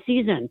start of the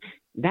season.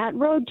 That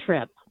road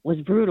trip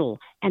was brutal,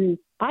 and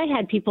I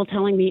had people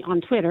telling me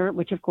on Twitter,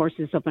 which of course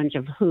is a bunch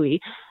of hooey,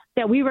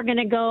 that we were going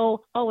to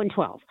go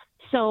 0-12.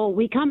 So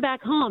we come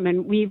back home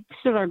and we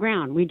stood our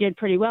ground. We did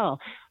pretty well.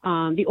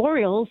 The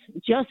Orioles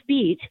just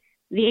beat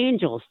the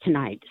Angels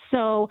tonight.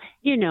 So,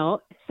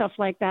 stuff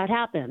like that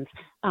happens.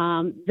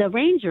 The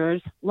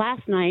Rangers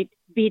last night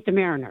beat the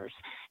Mariners,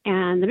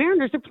 and the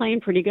Mariners are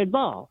playing pretty good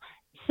ball.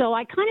 So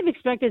I kind of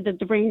expected that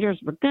the Rangers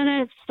were going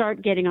to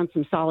start getting on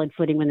some solid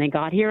footing when they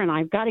got here. And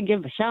I've got to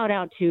give a shout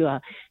out to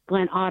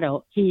Glenn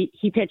Otto. He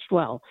pitched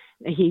well.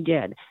 He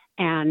did.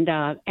 And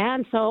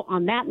so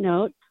on that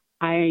note,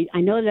 I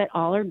know that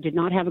Allard did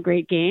not have a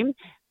great game.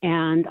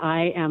 And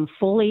I am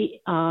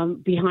fully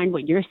behind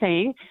what you're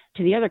saying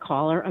to the other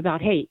caller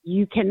about, hey,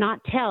 you cannot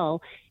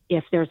tell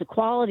if there's a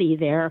quality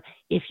there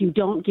if you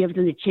don't give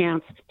them the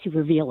chance to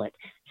reveal it.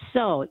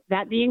 So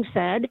that being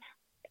said,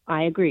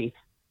 I agree.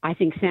 I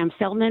think Sam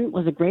Selman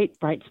was a great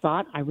bright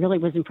spot. I really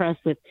was impressed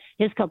with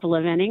his couple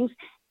of innings.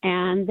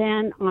 And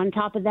then on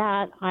top of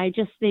that, I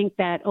just think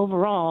that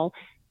overall,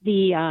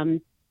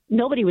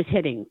 nobody was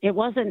hitting. It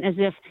wasn't as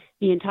if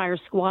the entire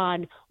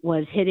squad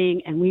was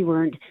hitting and we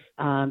weren't,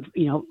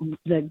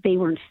 they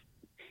weren't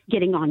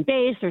getting on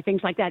base or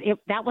things like that.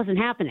 That wasn't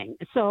happening.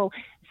 So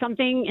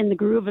something in the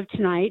groove of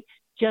tonight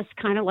just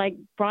kind of like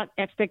brought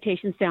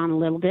expectations down a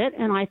little bit.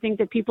 And I think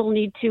that people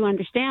need to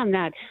understand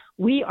that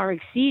we are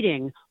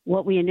exceeding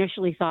what we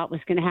initially thought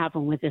was going to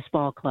happen with this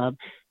ball club.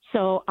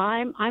 So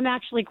I'm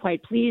actually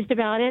quite pleased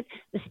about it.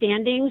 The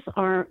standings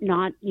are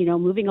not,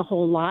 moving a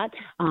whole lot.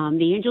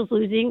 The Angels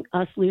losing,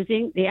 us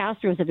losing. The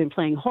Astros have been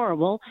playing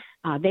horrible.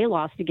 They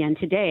lost again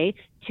today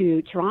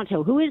to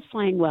Toronto, who is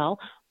playing well.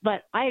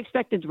 But I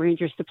expected the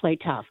Rangers to play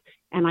tough.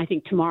 And I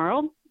think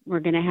tomorrow we're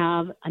going to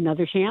have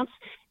another chance.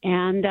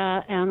 And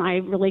I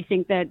really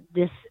think that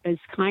this is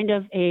kind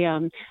of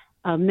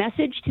a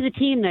message to the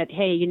team that,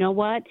 hey, you know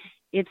what?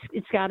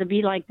 It's got to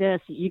be like this.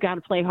 You got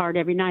to play hard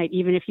every night,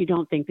 even if you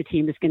don't think the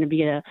team is going to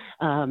be a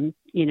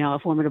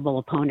formidable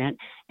opponent.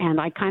 And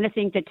I kind of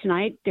think that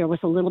tonight there was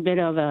a little bit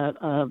of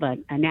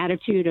an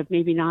attitude of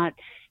maybe not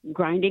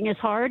grinding as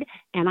hard.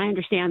 And I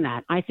understand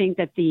that. I think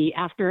that the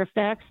after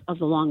effects of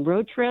the long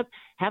road trip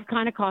have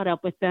kind of caught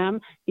up with them.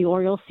 The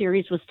Orioles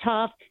series was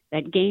tough.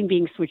 That game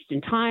being switched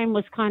in time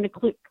was kind of,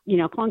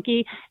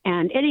 clunky.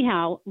 And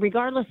anyhow,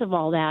 regardless of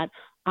all that,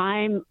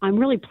 I'm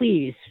really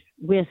pleased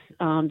with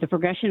the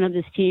progression of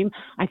this team.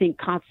 I think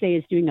Kotze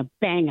is doing a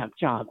bang-up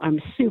job.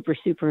 I'm super,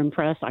 super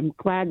impressed. I'm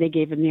glad they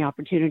gave him the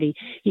opportunity.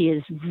 He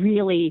is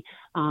really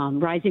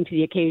rising to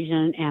the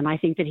occasion, and I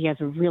think that he has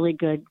a really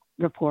good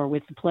rapport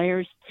with the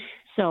players.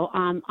 So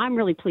I'm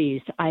really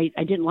pleased. I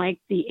didn't like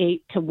the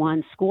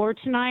 8-1 score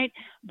tonight,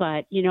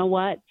 but you know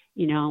what?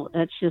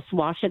 Let's just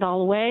wash it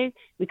all away.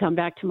 We come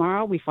back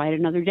tomorrow. We fight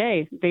another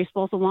day.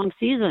 Baseball's a long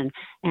season,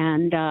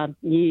 and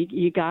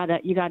you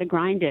gotta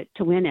grind it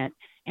to win it.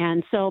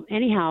 And so,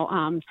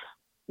 anyhow,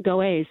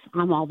 go A's.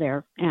 I'm all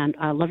there, and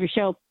I love your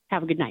show.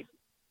 Have a good night.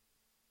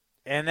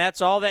 And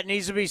that's all that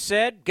needs to be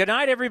said. Good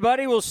night,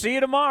 everybody. We'll see you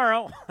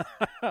tomorrow.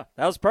 That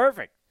was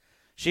perfect.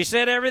 She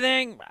said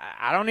everything.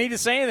 I don't need to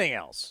say anything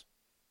else.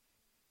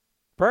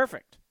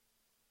 Perfect.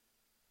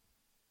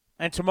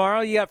 And tomorrow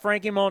you got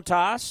Frankie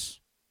Montas.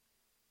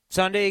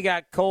 Sunday you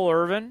got Cole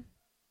Irvin.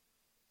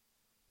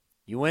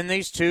 You win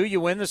these two, you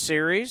win the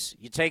series.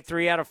 You take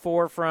 3 out of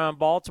 4 from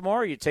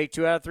Baltimore. You take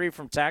 2 out of 3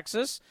 from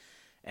Texas.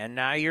 And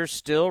now you're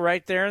still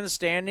right there in the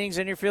standings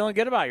and you're feeling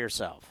good about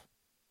yourself.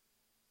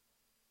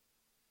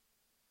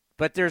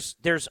 But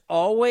there's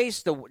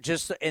always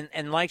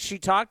and like she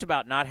talked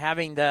about, not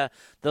having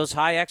those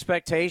high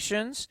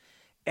expectations.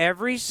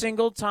 Every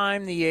single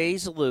time the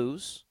A's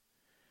lose,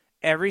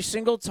 every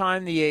single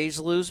time the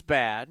A's lose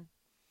bad,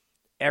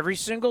 every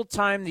single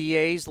time the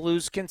A's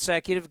lose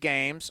consecutive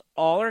games,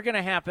 all are going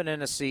to happen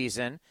in a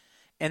season.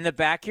 In the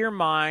back of your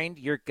mind,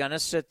 you're going to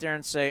sit there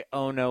and say,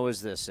 oh no,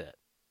 is this it?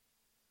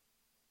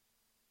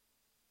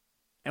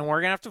 And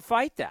we're going to have to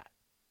fight that.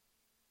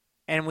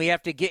 And we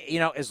have to get,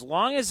 as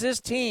long as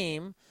this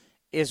team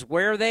is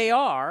where they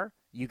are,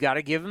 you got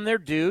to give them their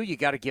due. You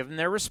got to give them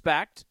their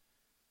respect.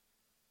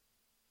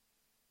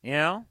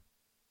 But,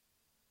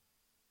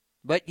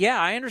 yeah,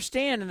 I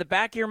understand in the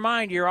back of your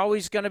mind, you're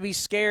always going to be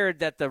scared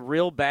that the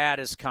real bad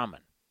is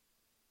coming.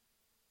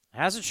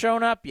 Hasn't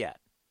shown up yet.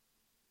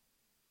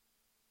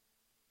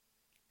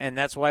 And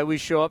that's why we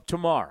show up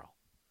tomorrow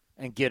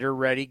and get her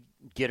ready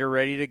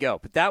to go.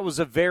 But that was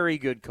a very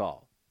good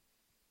call.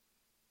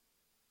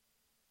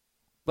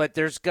 But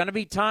there's going to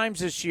be times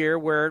this year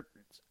where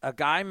a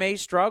guy may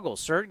struggle.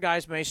 Certain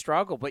guys may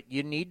struggle, but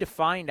you need to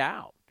find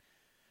out.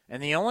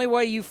 And the only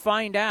way you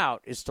find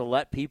out is to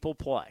let people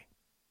play.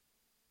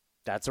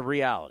 That's a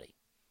reality.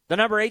 The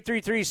number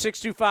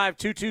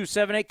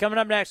 833-625-2278. Coming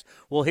up next,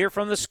 we'll hear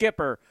from the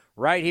skipper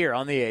right here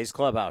on the A's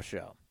Clubhouse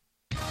Show.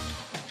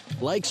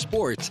 Like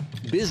sports,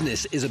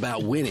 business is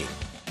about winning.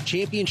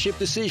 Championship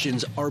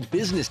decisions are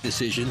business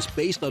decisions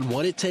based on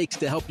what it takes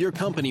to help your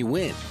company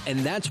win. And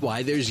that's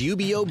why there's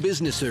UBO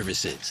Business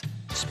Services,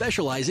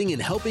 specializing in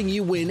helping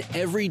you win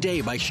every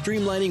day by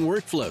streamlining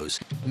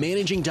workflows,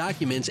 managing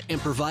documents,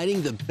 and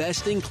providing the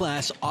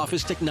best-in-class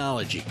office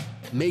technology.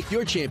 Make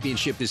your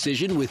championship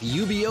decision with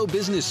UBO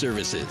Business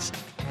Services.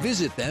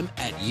 Visit them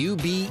at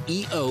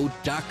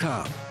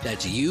ubeo.com.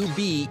 That's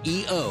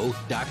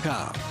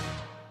ubeo.com.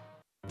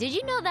 Did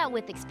you know that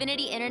with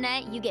Xfinity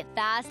Internet, you get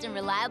fast and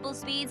reliable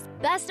speeds?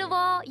 Best of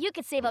all, you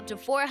could save up to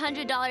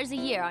 $400 a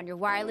year on your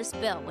wireless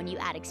bill when you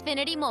add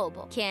Xfinity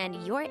Mobile.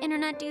 Can your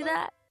internet do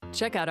that?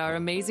 Check out our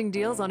amazing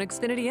deals on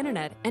Xfinity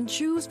Internet and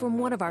choose from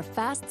one of our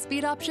fast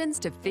speed options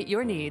to fit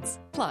your needs.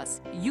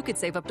 Plus, you could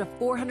save up to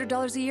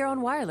 $400 a year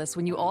on wireless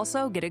when you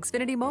also get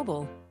Xfinity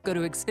Mobile. Go to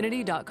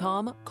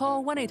Xfinity.com,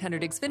 call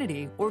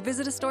 1-800-XFINITY, or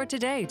visit a store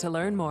today to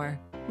learn more.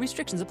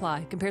 Restrictions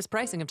apply. Compares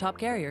pricing of top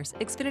carriers.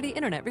 Xfinity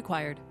Internet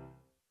required.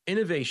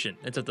 Innovation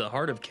that's at the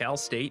heart of Cal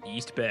State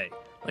East Bay,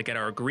 like at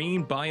our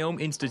Green Biome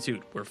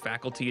Institute, where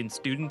faculty and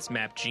students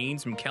map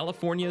genes from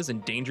California's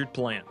endangered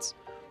plants.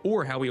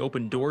 Or how we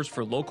open doors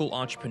for local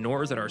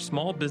entrepreneurs at our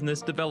Small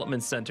Business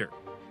Development Center.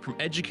 From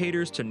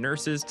educators to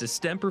nurses to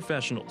STEM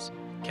professionals,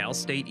 Cal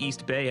State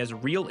East Bay has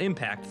real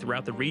impact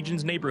throughout the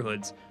region's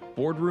neighborhoods,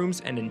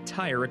 boardrooms, and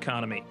entire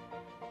economy.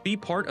 Be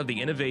part of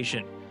the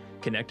innovation.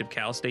 Connect with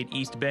Cal State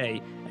East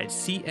Bay at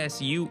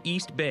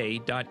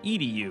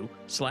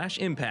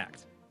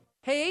csueastbay.edu/impact.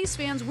 Hey A's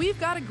fans, we've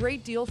got a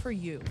great deal for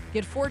you.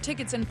 Get 4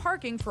 tickets and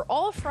parking for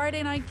all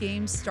Friday night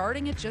games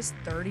starting at just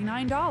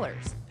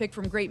 $39. Pick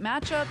from great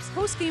matchups,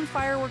 post-game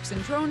fireworks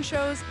and drone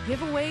shows,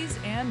 giveaways,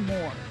 and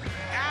more.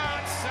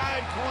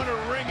 Outside corner,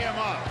 ring him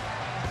up.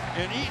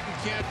 And Eaton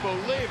can't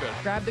believe it.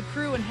 Grab the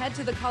crew and head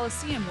to the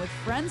Coliseum with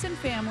friends and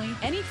family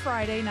any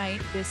Friday night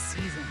this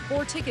season.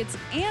 4 tickets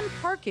and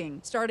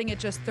parking starting at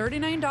just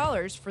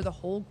 $39 for the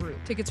whole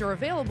group. Tickets are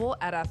available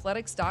at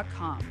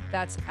athletics.com.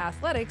 That's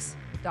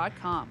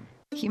athletics.com.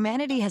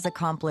 Humanity has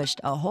accomplished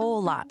a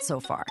whole lot so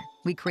far.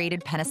 We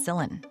created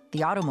penicillin,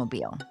 the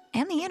automobile,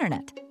 and the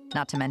internet,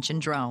 not to mention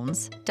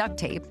drones, duct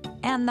tape,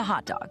 and the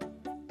hot dog.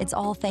 It's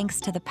all thanks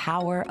to the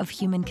power of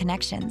human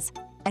connections.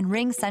 And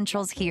Ring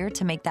Central's here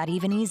to make that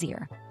even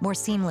easier, more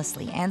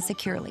seamlessly and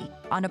securely,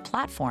 on a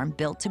platform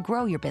built to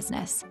grow your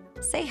business.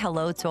 Say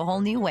hello to a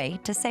whole new way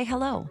to say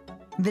hello.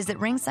 Visit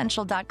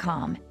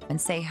ringcentral.com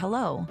and say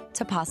hello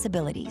to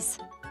possibilities.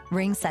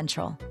 Ring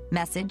Central.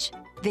 Message,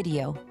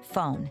 video,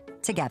 phone,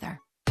 together.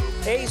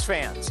 A's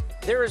fans,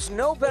 there is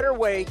no better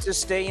way to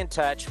stay in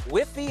touch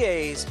with the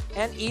A's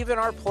and even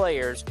our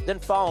players than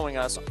following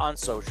us on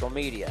social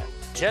media.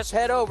 Just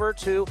head over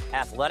to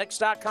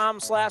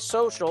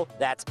athletics.com/social.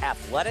 That's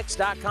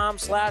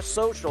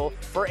athletics.com/social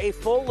for a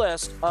full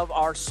list of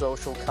our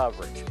social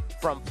coverage,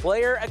 from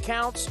player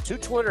accounts to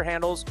Twitter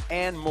handles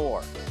and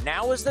more.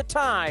 Now is the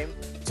time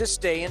to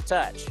stay in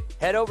touch.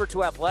 Head over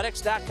to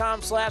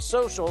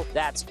athletics.com/social.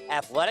 That's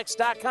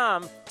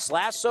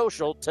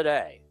athletics.com/social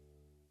today.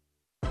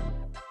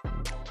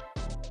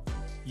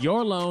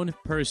 Your loan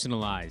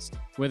personalized.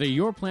 Whether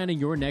you're planning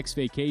your next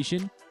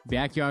vacation,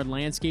 backyard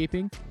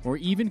landscaping, or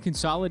even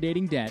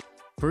consolidating debt,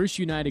 First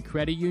United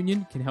Credit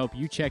Union can help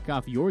you check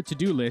off your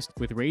to-do list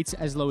with rates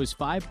as low as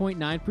 5.9%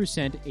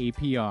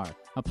 APR.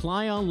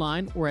 Apply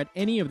online or at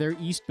any of their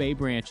East Bay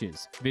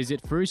branches. Visit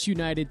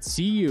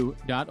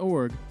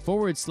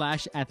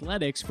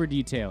firstunitedcu.org/athletics for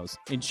details.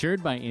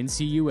 Insured by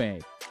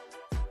NCUA.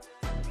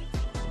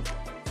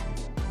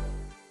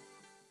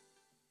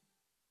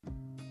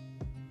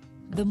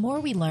 The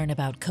more we learn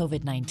about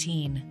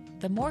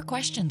COVID-19, the more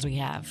questions we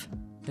have.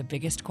 The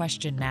biggest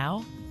question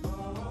now?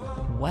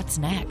 What's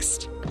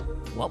next?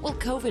 What will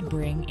COVID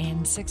bring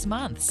in 6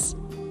 months?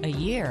 A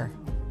year?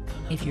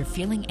 If you're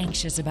feeling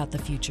anxious about the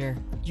future,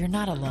 you're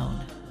not alone.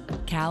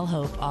 Cal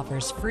Hope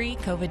offers free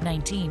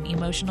COVID-19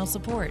 emotional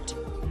support.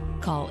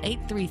 Call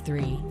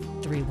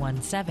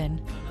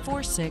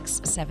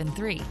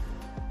 833-317-4673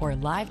 or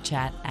live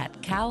chat at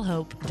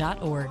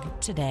calhope.org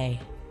today.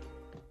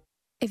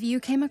 If you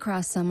came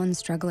across someone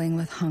struggling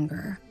with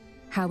hunger,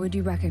 how would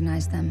you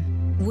recognize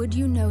them? Would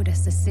you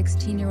notice a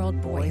 16-year-old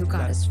boy who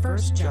got his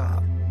first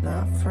job?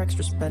 Not for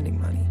extra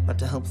spending money, but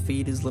to help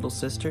feed his little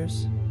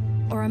sisters?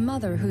 Or a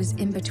mother who's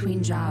in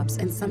between jobs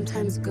and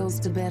sometimes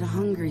goes to bed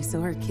hungry so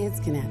her kids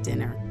can have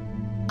dinner?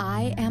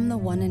 I am the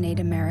 1 in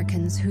 8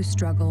 Americans who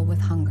struggle with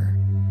hunger.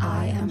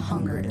 I am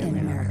hungered in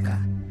America.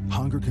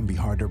 Hunger can be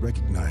hard to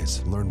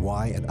recognize. Learn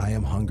why at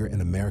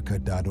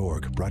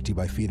IamHungeredInAmerica.org. Brought to you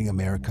by Feeding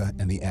America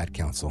and the Ad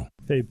Council.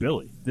 Hey,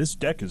 Billy, this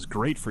deck is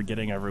great for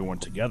getting everyone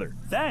together.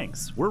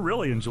 Thanks. We're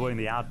really enjoying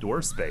the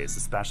outdoor space,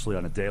 especially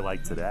on a day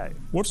like today.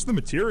 What's the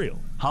material?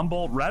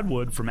 Humboldt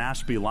Redwood from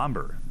Ashby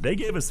Lumber. They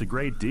gave us a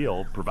great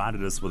deal,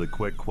 provided us with a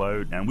quick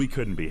quote, and we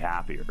couldn't be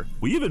happier.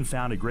 We even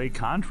found a great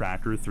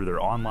contractor through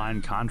their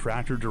online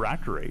contractor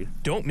directory.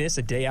 Don't miss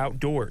a day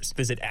outdoors.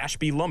 Visit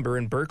Ashby Lumber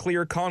in Berkeley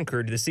or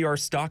Concord to see our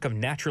stock of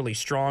naturally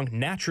strong,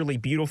 naturally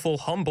beautiful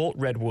Humboldt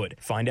Redwood.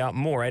 Find out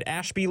more at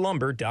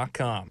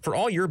ashbylumber.com for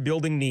all your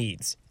building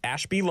needs.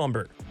 Ashby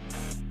Lumber.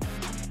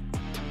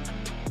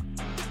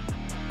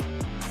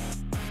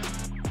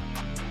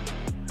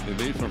 The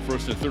lead from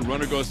first to third.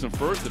 Runner goes from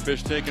first. The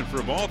pitch taken for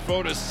a ball.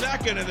 Throw to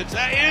second, and it's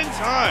in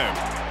time.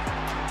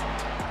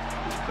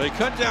 They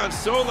cut down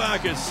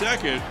Solak at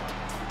second,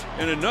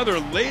 and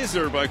another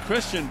laser by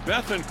Christian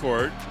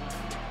Bethencourt.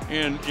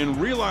 And in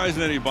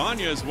realizing that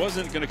Ibanez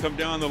wasn't going to come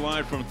down the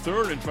line from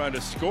third and try to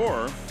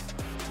score,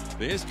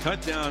 they just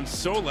cut down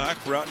Solak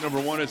for out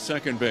number 1 at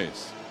second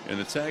base. And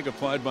the tag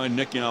applied by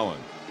Nick Allen.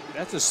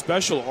 That's a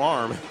special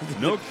arm.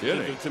 No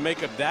kidding. to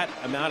make up that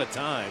amount of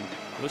time.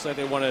 Looks like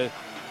they want to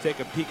take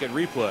a peek at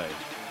replay.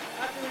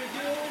 After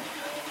review,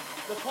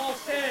 the call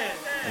stands.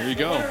 There you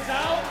go. Runners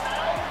out.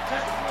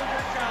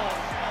 Challenge.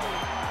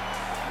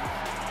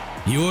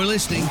 You're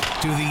listening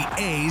to the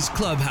A's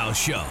Clubhouse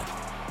Show.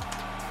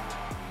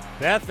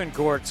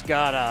 Bethencourt's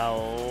got a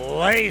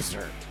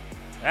laser.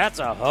 That's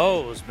a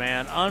hose,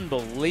 man.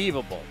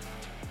 Unbelievable.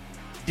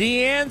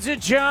 Deanza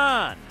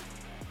John,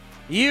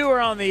 you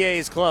are on the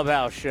A's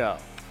Clubhouse Show.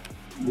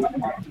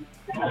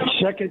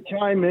 Second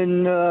time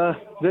in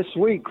this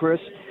week,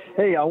 Chris.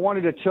 Hey, I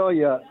wanted to tell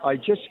you, I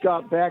just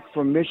got back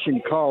from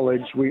Mission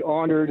College. We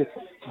honored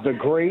the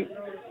great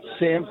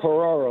Sam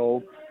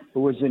Ferraro,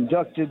 who was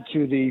inducted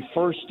to the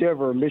first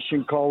ever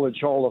Mission College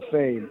Hall of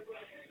Fame.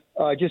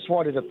 I just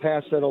wanted to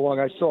pass that along.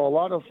 I saw a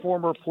lot of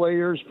former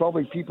players,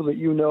 probably people that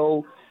you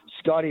know.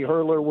 Scotty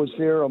Hurler was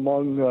there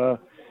among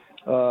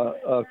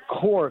a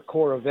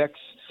core of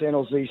ex-San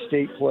Jose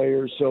State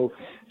players. So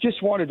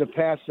just wanted to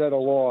pass that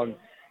along.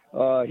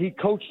 He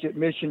coached at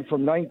Mission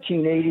from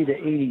 1980 to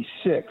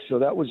 86, so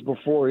that was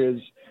before his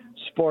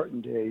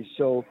Spartan days.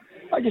 So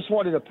I just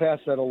wanted to pass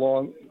that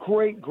along.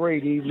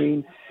 Great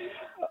evening.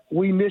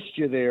 We missed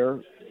you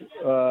there.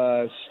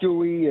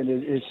 Stewie and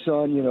his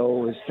son, you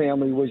know, his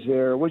family was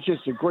there. It was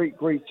just a great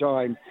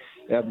time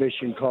at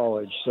Mission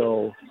College.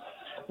 So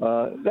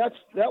that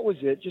was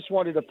it. Just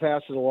wanted to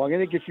pass it along. I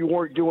think if you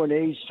weren't doing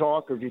A's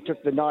talk or if you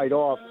took the night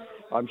off,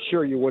 I'm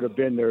sure you would have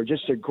been there.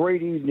 Just a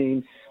great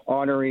evening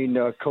honoring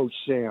Coach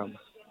Sam.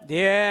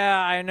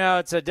 Yeah, I know.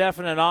 It's a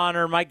definite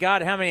honor. My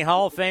God, how many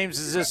Hall of Fames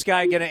is this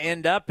guy going to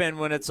end up in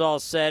when it's all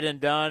said and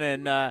done?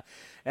 And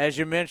as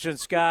you mentioned,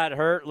 Scott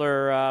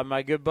Hurtler,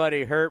 my good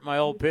buddy Hurt, my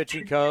old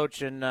pitching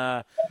coach,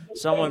 and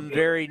someone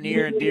very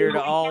near and dear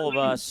to all of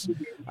us.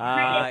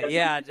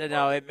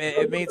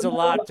 It means a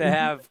lot to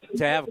have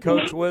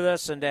Coach with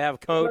us and to have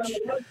Coach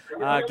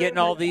getting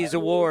all these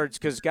awards,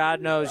 because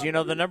God knows, you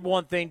know, the number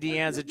one thing,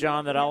 Deanza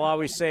John, that I'll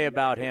always say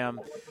about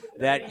him,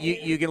 that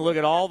you can look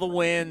at all the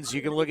wins,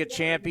 you can look at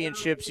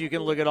championships, you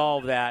can look at all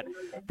of that,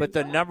 but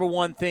the number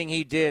one thing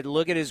he did,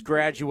 look at his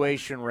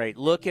graduation rate.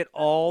 Look at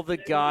all the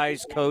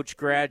guys Coach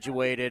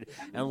graduated,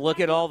 and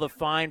look at all the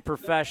fine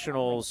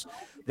professionals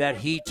that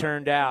he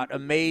turned out.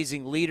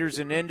 Amazing leaders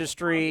in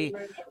industry,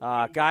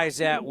 guys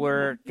that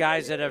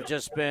have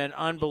just been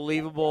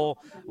unbelievable,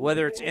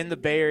 whether it's in the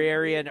Bay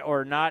Area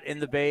or not in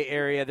the Bay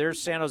Area.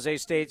 There's San Jose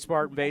State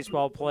Spartan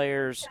baseball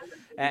players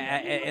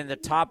and the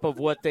top of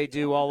what they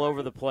do all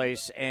over the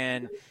place.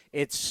 And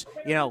it's,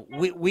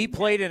 we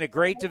played in a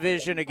great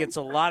division against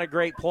a lot of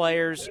great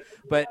players,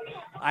 but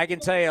I can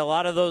tell you a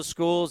lot of those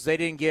schools, they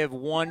didn't give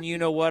one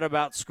you-know-what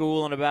about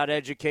school and about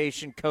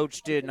education.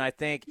 Coach did, and I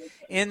think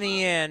in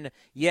the end,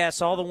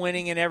 yes, all the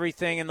winning and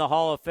everything in the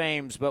Hall of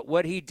Fames, but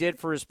what he did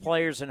for his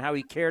players and how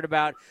he cared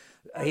about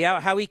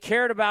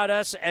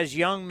us as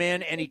young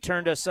men, and he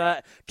turned us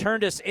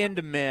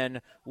into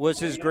men, was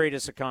his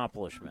greatest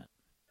accomplishment.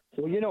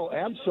 Well,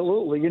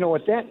 absolutely.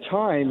 At that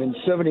time in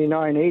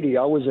 79, 80,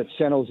 I was at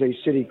San Jose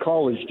City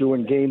College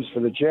doing games for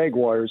the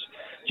Jaguars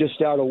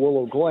just out of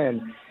Willow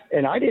Glen.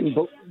 And I didn't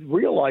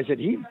realize that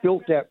he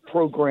built that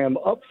program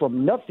up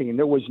from nothing.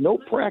 There was no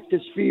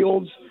practice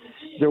fields.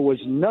 There was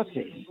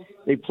nothing.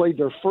 They played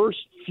their first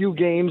few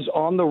games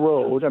on the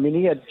road. I mean,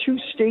 he had 2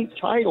 state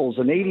titles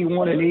in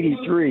 81 and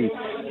 83.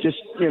 Just,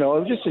 it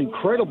was just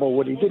incredible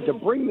what he did to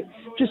bring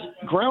just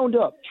ground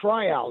up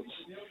tryouts,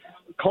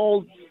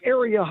 called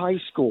area high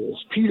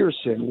schools,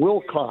 Peterson,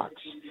 Wilcox,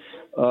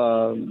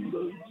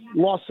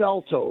 Los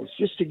Altos,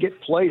 just to get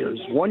players.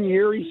 One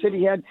year he said he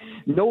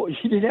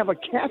didn't have a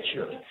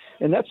catcher,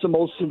 and that's the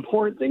most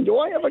important thing. Do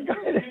I have a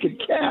guy that can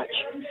catch?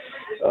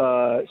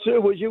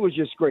 So it was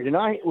just great, and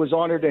I was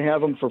honored to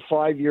have him for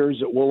 5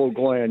 years at Willow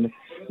Glen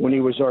when he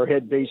was our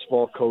head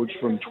baseball coach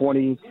from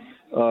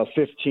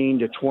 2015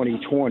 to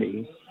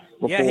 2020.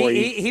 Yeah,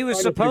 he was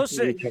supposed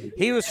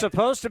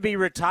to be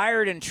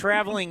retired and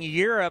traveling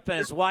Europe, and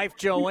his wife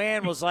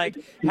Joanne was like,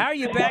 "How are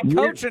you back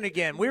coaching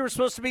again? We were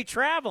supposed to be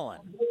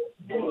traveling."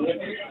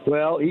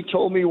 Well, he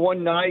told me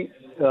one night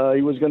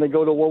he was going to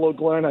go to Willow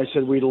Glen. I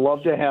said, "We'd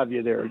love to have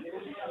you there."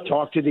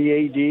 Talked to the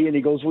AD, and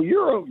he goes, "Well,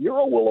 you're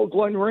a Willow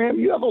Glen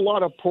Ram. You have a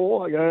lot of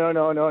pull." I go,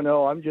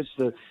 No. I'm just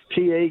the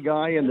PA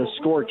guy and the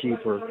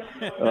scorekeeper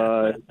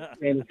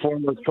and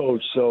former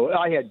coach. So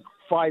I had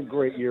 5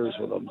 great years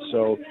with him.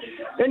 So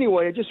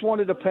anyway, I just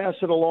wanted to pass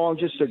it along.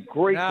 Just a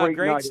great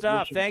night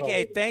stuff.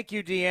 Thank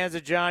you,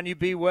 Deanza John. You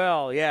be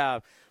well. Yeah,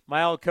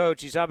 my old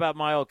coach. He's talking about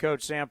my old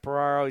coach, Sam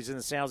Ferraro. He's in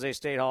the San Jose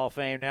State Hall of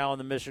Fame, now in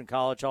the Mission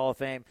College Hall of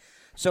Fame.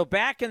 So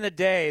back in the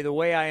day, the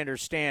way I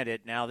understand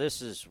it, now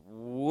this is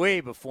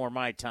way before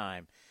my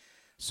time.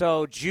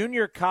 So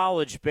junior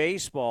college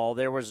baseball,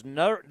 there was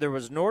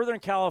Northern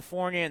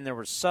California and there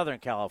was Southern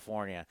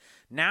California.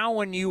 Now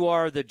when you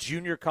are the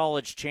junior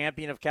college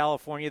champion of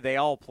California, they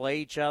all play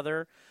each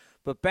other.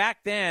 But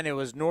back then it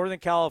was Northern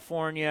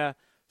California,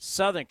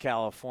 Southern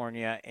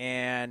California,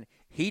 and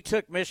he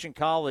took Mission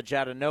College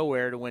out of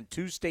nowhere to win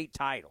 2 state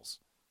titles.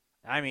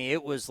 I mean,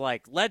 it was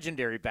like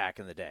legendary back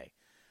in the day.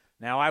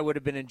 Now, I would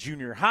have been in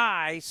junior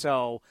high,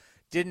 so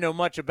didn't know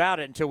much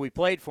about it until we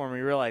played for him. We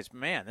realized,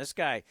 man, this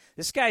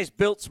guy's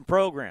built some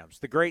programs.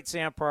 The great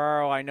Sam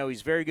Ferraro, I know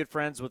he's very good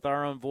friends with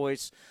our own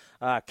voice,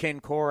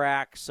 Ken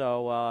Korach.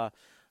 So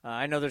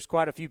I know there's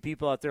quite a few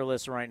people out there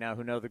listening right now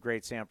who know the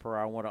great Sam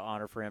Ferraro. I want to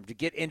honor for him to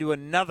get into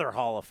another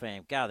Hall of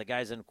Fame. God, the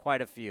guy's in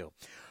quite a few.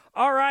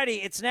 All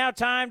righty, it's now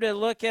time to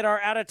look at our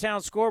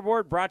out-of-town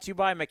scoreboard, brought to you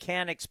by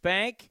Mechanics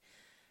Bank.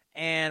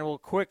 And we'll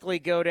quickly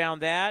go down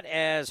that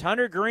as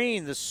Hunter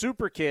Green, the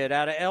super kid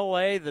out of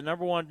L.A., the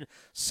number 1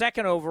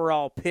 second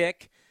overall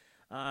pick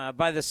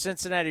by the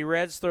Cincinnati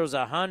Reds, throws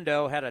a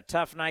hundo, had a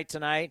tough night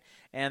tonight,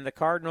 and the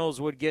Cardinals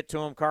would get to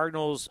him.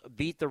 Cardinals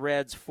beat the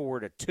Reds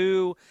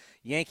 4-2.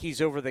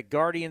 Yankees over the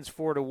Guardians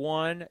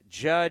 4-1.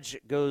 Judge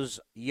goes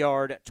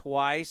yard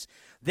twice.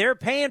 They're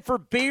paying for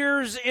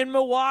beers in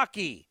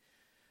Milwaukee.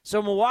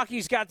 So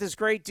Milwaukee's got this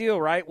great deal,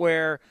 right,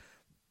 where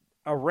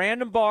a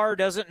random bar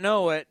doesn't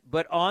know it,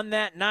 but on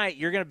that night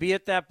you're going to be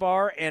at that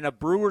bar, and a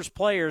Brewers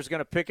player is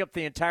going to pick up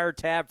the entire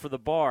tab for the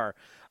bar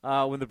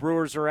when the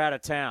Brewers are out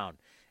of town.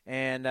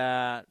 And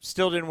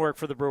still didn't work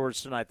for the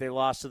Brewers tonight. They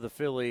lost to the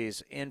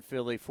Phillies in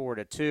Philly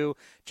 4-2.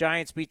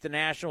 Giants beat the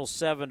Nationals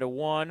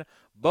 7-1.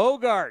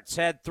 Bogarts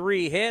had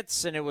 3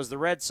 hits, and it was the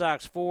Red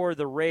Sox 4,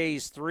 the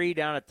Rays 3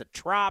 down at the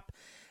Trop.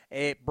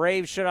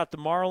 Braves shut out the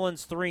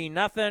Marlins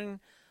 3-0.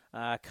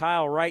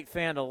 Kyle Wright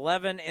fanned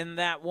 11 in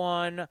that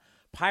one.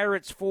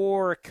 Pirates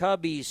 4,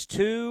 Cubbies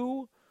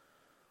 2.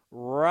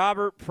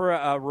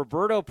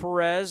 Roberto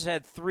Perez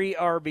had 3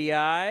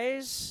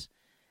 RBIs.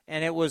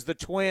 And it was the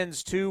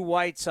Twins 2,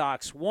 White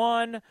Sox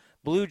 1.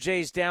 Blue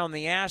Jays down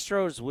the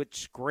Astros,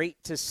 which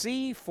great to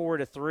see,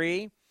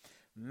 4-3.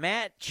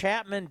 Matt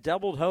Chapman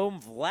doubled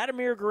home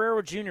Vladimir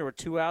Guerrero Jr. with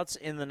 2 outs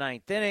in the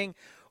 9th inning.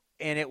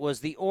 And it was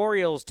the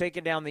Orioles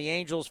taking down the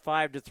Angels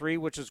 5-3,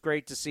 which was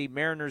great to see.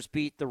 Mariners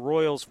beat the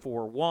Royals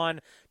 4-1.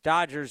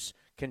 Dodgers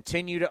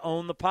continue to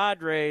own the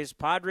Padres.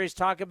 Padres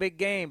talk a big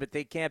game, but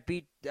they can't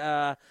beat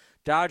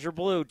Dodger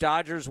Blue.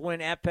 Dodgers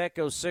win at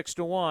Petco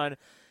 6-1.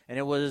 And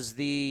it was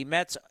the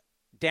Mets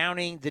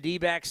downing the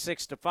D-backs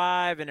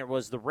 6-5, and it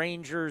was the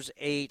Rangers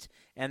 8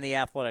 and the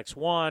Athletics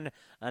 1.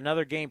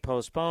 Another game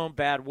postponed,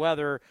 bad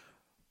weather.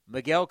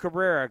 Miguel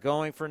Cabrera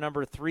going for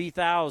number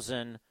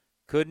 3,000.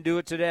 Couldn't do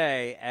it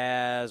today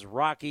as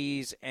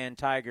Rockies and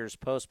Tigers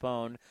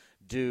postponed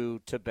due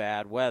to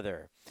bad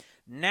weather.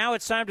 Now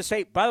it's time to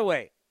say, by the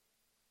way,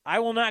 I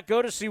will not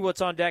go to see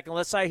what's on deck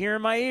unless I hear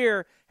in my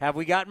ear, have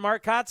we gotten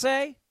Mark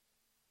Kotze?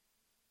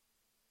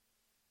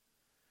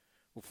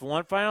 Well, for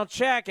one final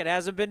check, it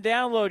hasn't been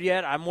downloaded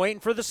yet. I'm waiting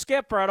for the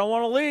skipper. I don't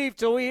want to leave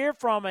till we hear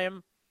from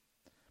him.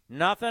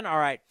 Nothing? All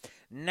right.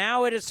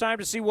 Now it is time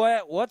to see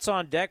what's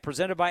on deck,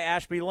 presented by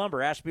Ashby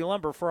Lumber. Ashby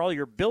Lumber for all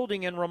your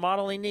building and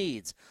remodeling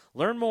needs.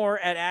 Learn more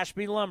at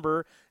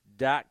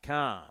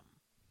ashbylumber.com.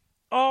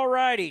 All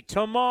righty,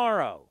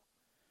 tomorrow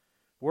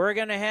we're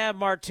going to have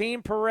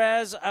Martin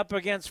Perez up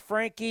against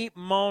Frankie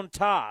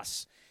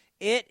Montas.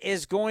 It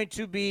is going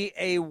to be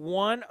a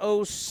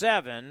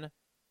 107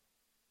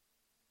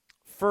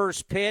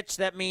 first pitch.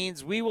 That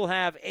means we will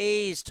have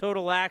A's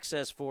total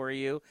access for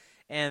you,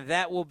 and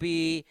that will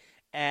be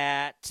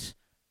at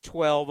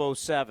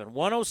 12:07.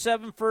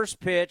 107 first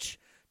pitch,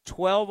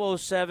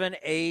 12:07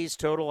 A's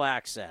total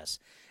access.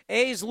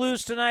 A's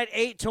lose tonight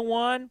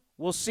 8-1.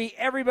 We'll see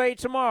everybody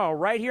tomorrow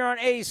right here on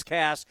A's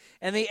Cast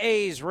and the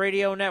A's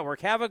Radio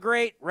Network. Have a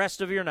great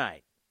rest of your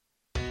night.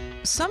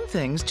 Some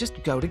things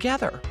just go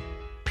together.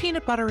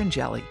 Peanut butter and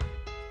jelly,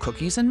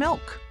 cookies and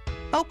milk,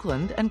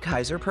 Oakland and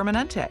Kaiser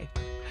Permanente.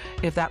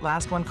 If that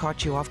last one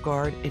caught you off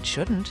guard, it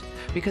shouldn't,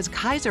 because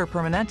Kaiser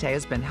Permanente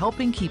has been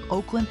helping keep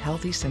Oakland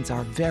healthy since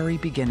our very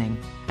beginning.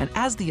 And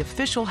as the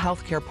official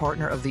healthcare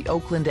partner of the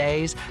Oakland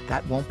A's,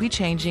 that won't be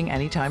changing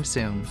anytime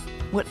soon.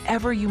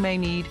 Whatever you may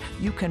need,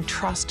 you can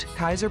trust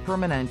Kaiser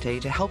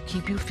Permanente to help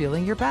keep you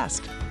feeling your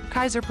best.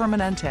 Kaiser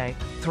Permanente.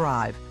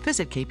 Thrive.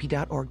 Visit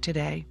kp.org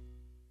today.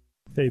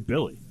 Hey,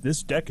 Billy,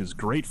 this deck is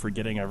great for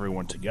getting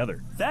everyone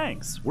together.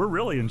 Thanks. We're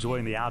really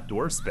enjoying the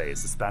outdoor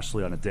space,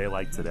 especially on a day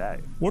like today.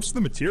 What's the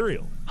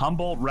material?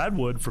 Humboldt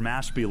Redwood from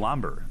Ashby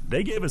Lumber.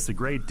 They gave us a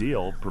great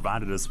deal,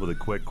 provided us with a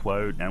quick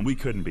quote, and we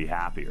couldn't be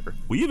happier.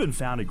 We even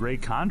found a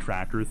great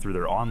contractor through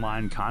their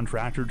online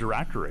contractor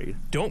directory.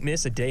 Don't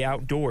miss a day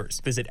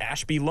outdoors. Visit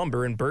Ashby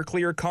Lumber in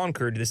Berkeley or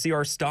Concord to see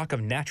our stock of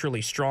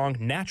naturally strong,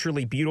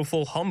 naturally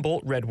beautiful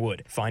Humboldt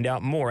Redwood. Find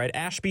out more at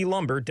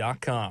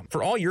ashbylumber.com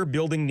for all your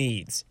building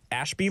needs.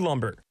 Ashby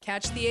Lumber.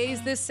 Catch the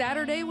A's this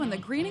Saturday when the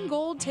Green and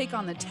Gold take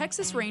on the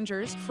Texas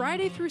Rangers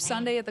Friday through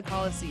Sunday at the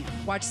Coliseum.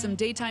 Watch some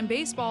daytime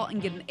baseball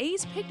and get an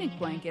A's picnic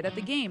blanket at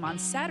the game on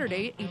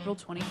Saturday, April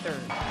 23rd.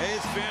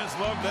 A's fans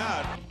love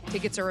that.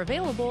 Tickets are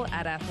available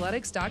at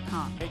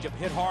athletics.com. Changeup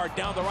hit hard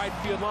down the right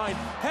field line,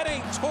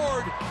 heading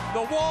toward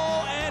the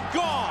wall and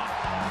gone.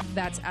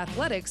 That's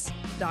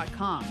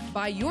athletics.com.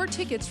 Buy your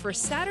tickets for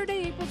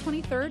Saturday, April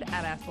 23rd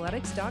at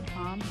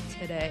athletics.com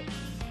today.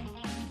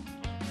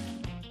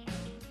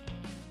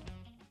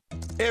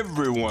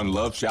 Everyone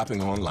loves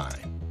shopping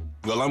online.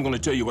 Well, I'm going to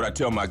tell you what I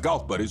tell my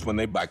golf buddies when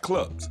they buy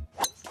clubs.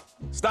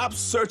 Stop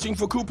searching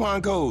for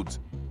coupon codes.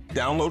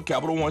 Download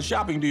Capital One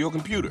Shopping to your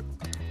computer.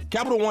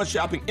 Capital One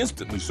Shopping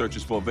instantly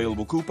searches for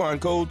available coupon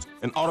codes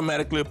and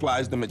automatically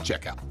applies them at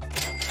checkout.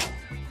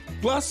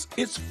 Plus,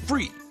 it's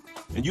free,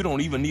 and you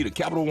don't even need a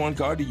Capital One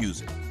card to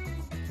use it.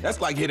 That's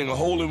like hitting a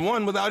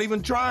hole-in-one without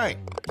even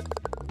trying.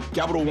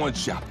 Capital One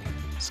Shopping.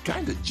 It's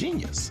kind of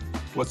genius.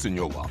 What's in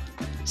your wallet?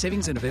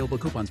 Savings and available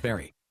coupons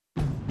vary.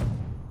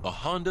 A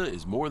Honda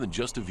is more than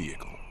just a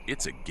vehicle.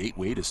 It's a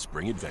gateway to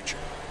spring adventure.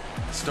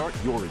 Start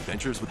your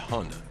adventures with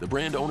Honda, the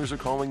brand owners are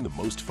calling the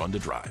most fun to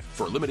drive.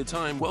 For a limited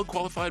time,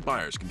 well-qualified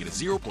buyers can get a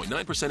 0.9%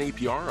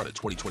 APR on a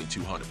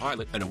 2022 Honda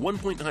Pilot and a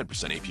 1.9%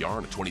 APR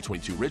on a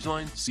 2022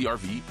 Ridgeline,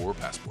 CR-V, or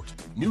Passport.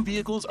 New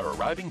vehicles are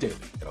arriving daily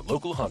at a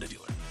local Honda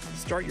dealer.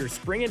 Start your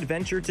spring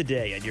adventure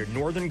today at your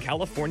Northern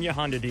California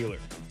Honda dealer.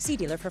 See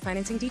dealer for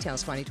financing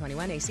details.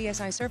 2021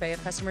 ACSI survey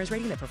of customers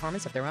rating the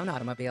performance of their own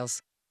automobiles.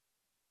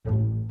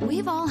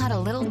 We've all had a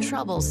little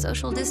trouble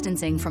social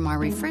distancing from our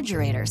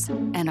refrigerators,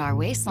 and our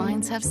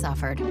waistlines have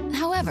suffered.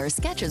 However,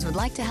 Skechers would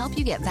like to help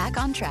you get back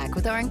on track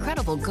with our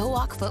incredible Go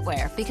Walk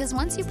footwear, because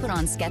once you put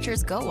on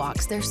Skechers Go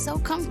Walks, they're so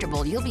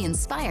comfortable you'll be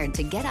inspired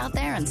to get out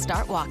there and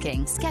start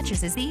walking.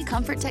 Skechers is the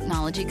comfort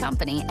technology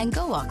company, and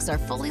Go Walks are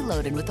fully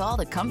loaded with all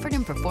the comfort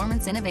and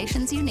performance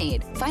innovations you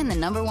need. Find the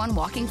 #1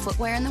 walking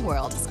footwear in the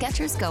world,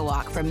 Skechers Go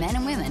Walk, for men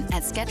and women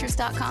at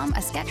Skechers.com,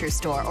 a Skechers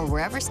store, or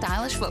wherever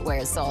stylish footwear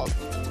is sold.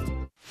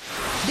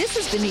 This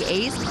has been the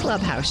A's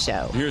Clubhouse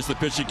Show. Here's the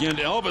pitch again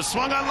to Elvis.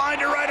 Swung on line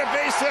to right, a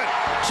base hit.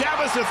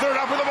 Chavez to third.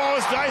 Up with the ball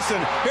is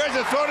Dyson. Here's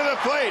a throw to the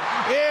plate.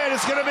 And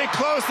it's going to be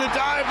close. The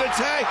dive, the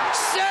tag.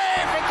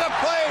 Safe at the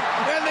plate.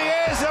 And the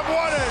A's have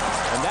won it.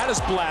 And that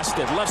is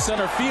blasted. Left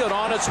center field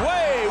on its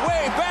way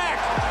back.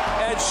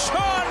 And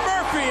Sean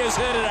Murphy has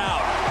hit it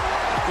out.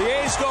 The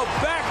A's go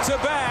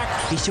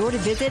back-to-back. Be sure to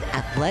visit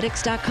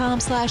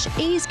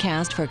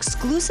athletics.com/A'sCast for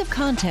exclusive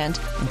content,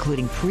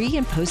 including pre-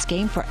 and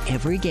post-game for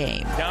every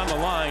game. Down the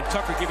line,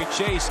 Tucker giving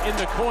chase in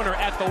the corner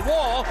at the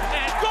wall,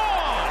 and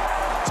gone!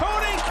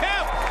 Tony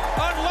Kemp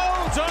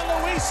unloads on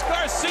Luis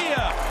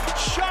Garcia.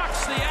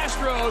 Shocks the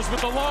Astros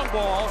with the long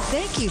ball.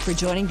 Thank you for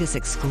joining this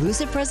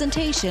exclusive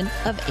presentation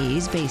of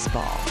A's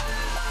Baseball.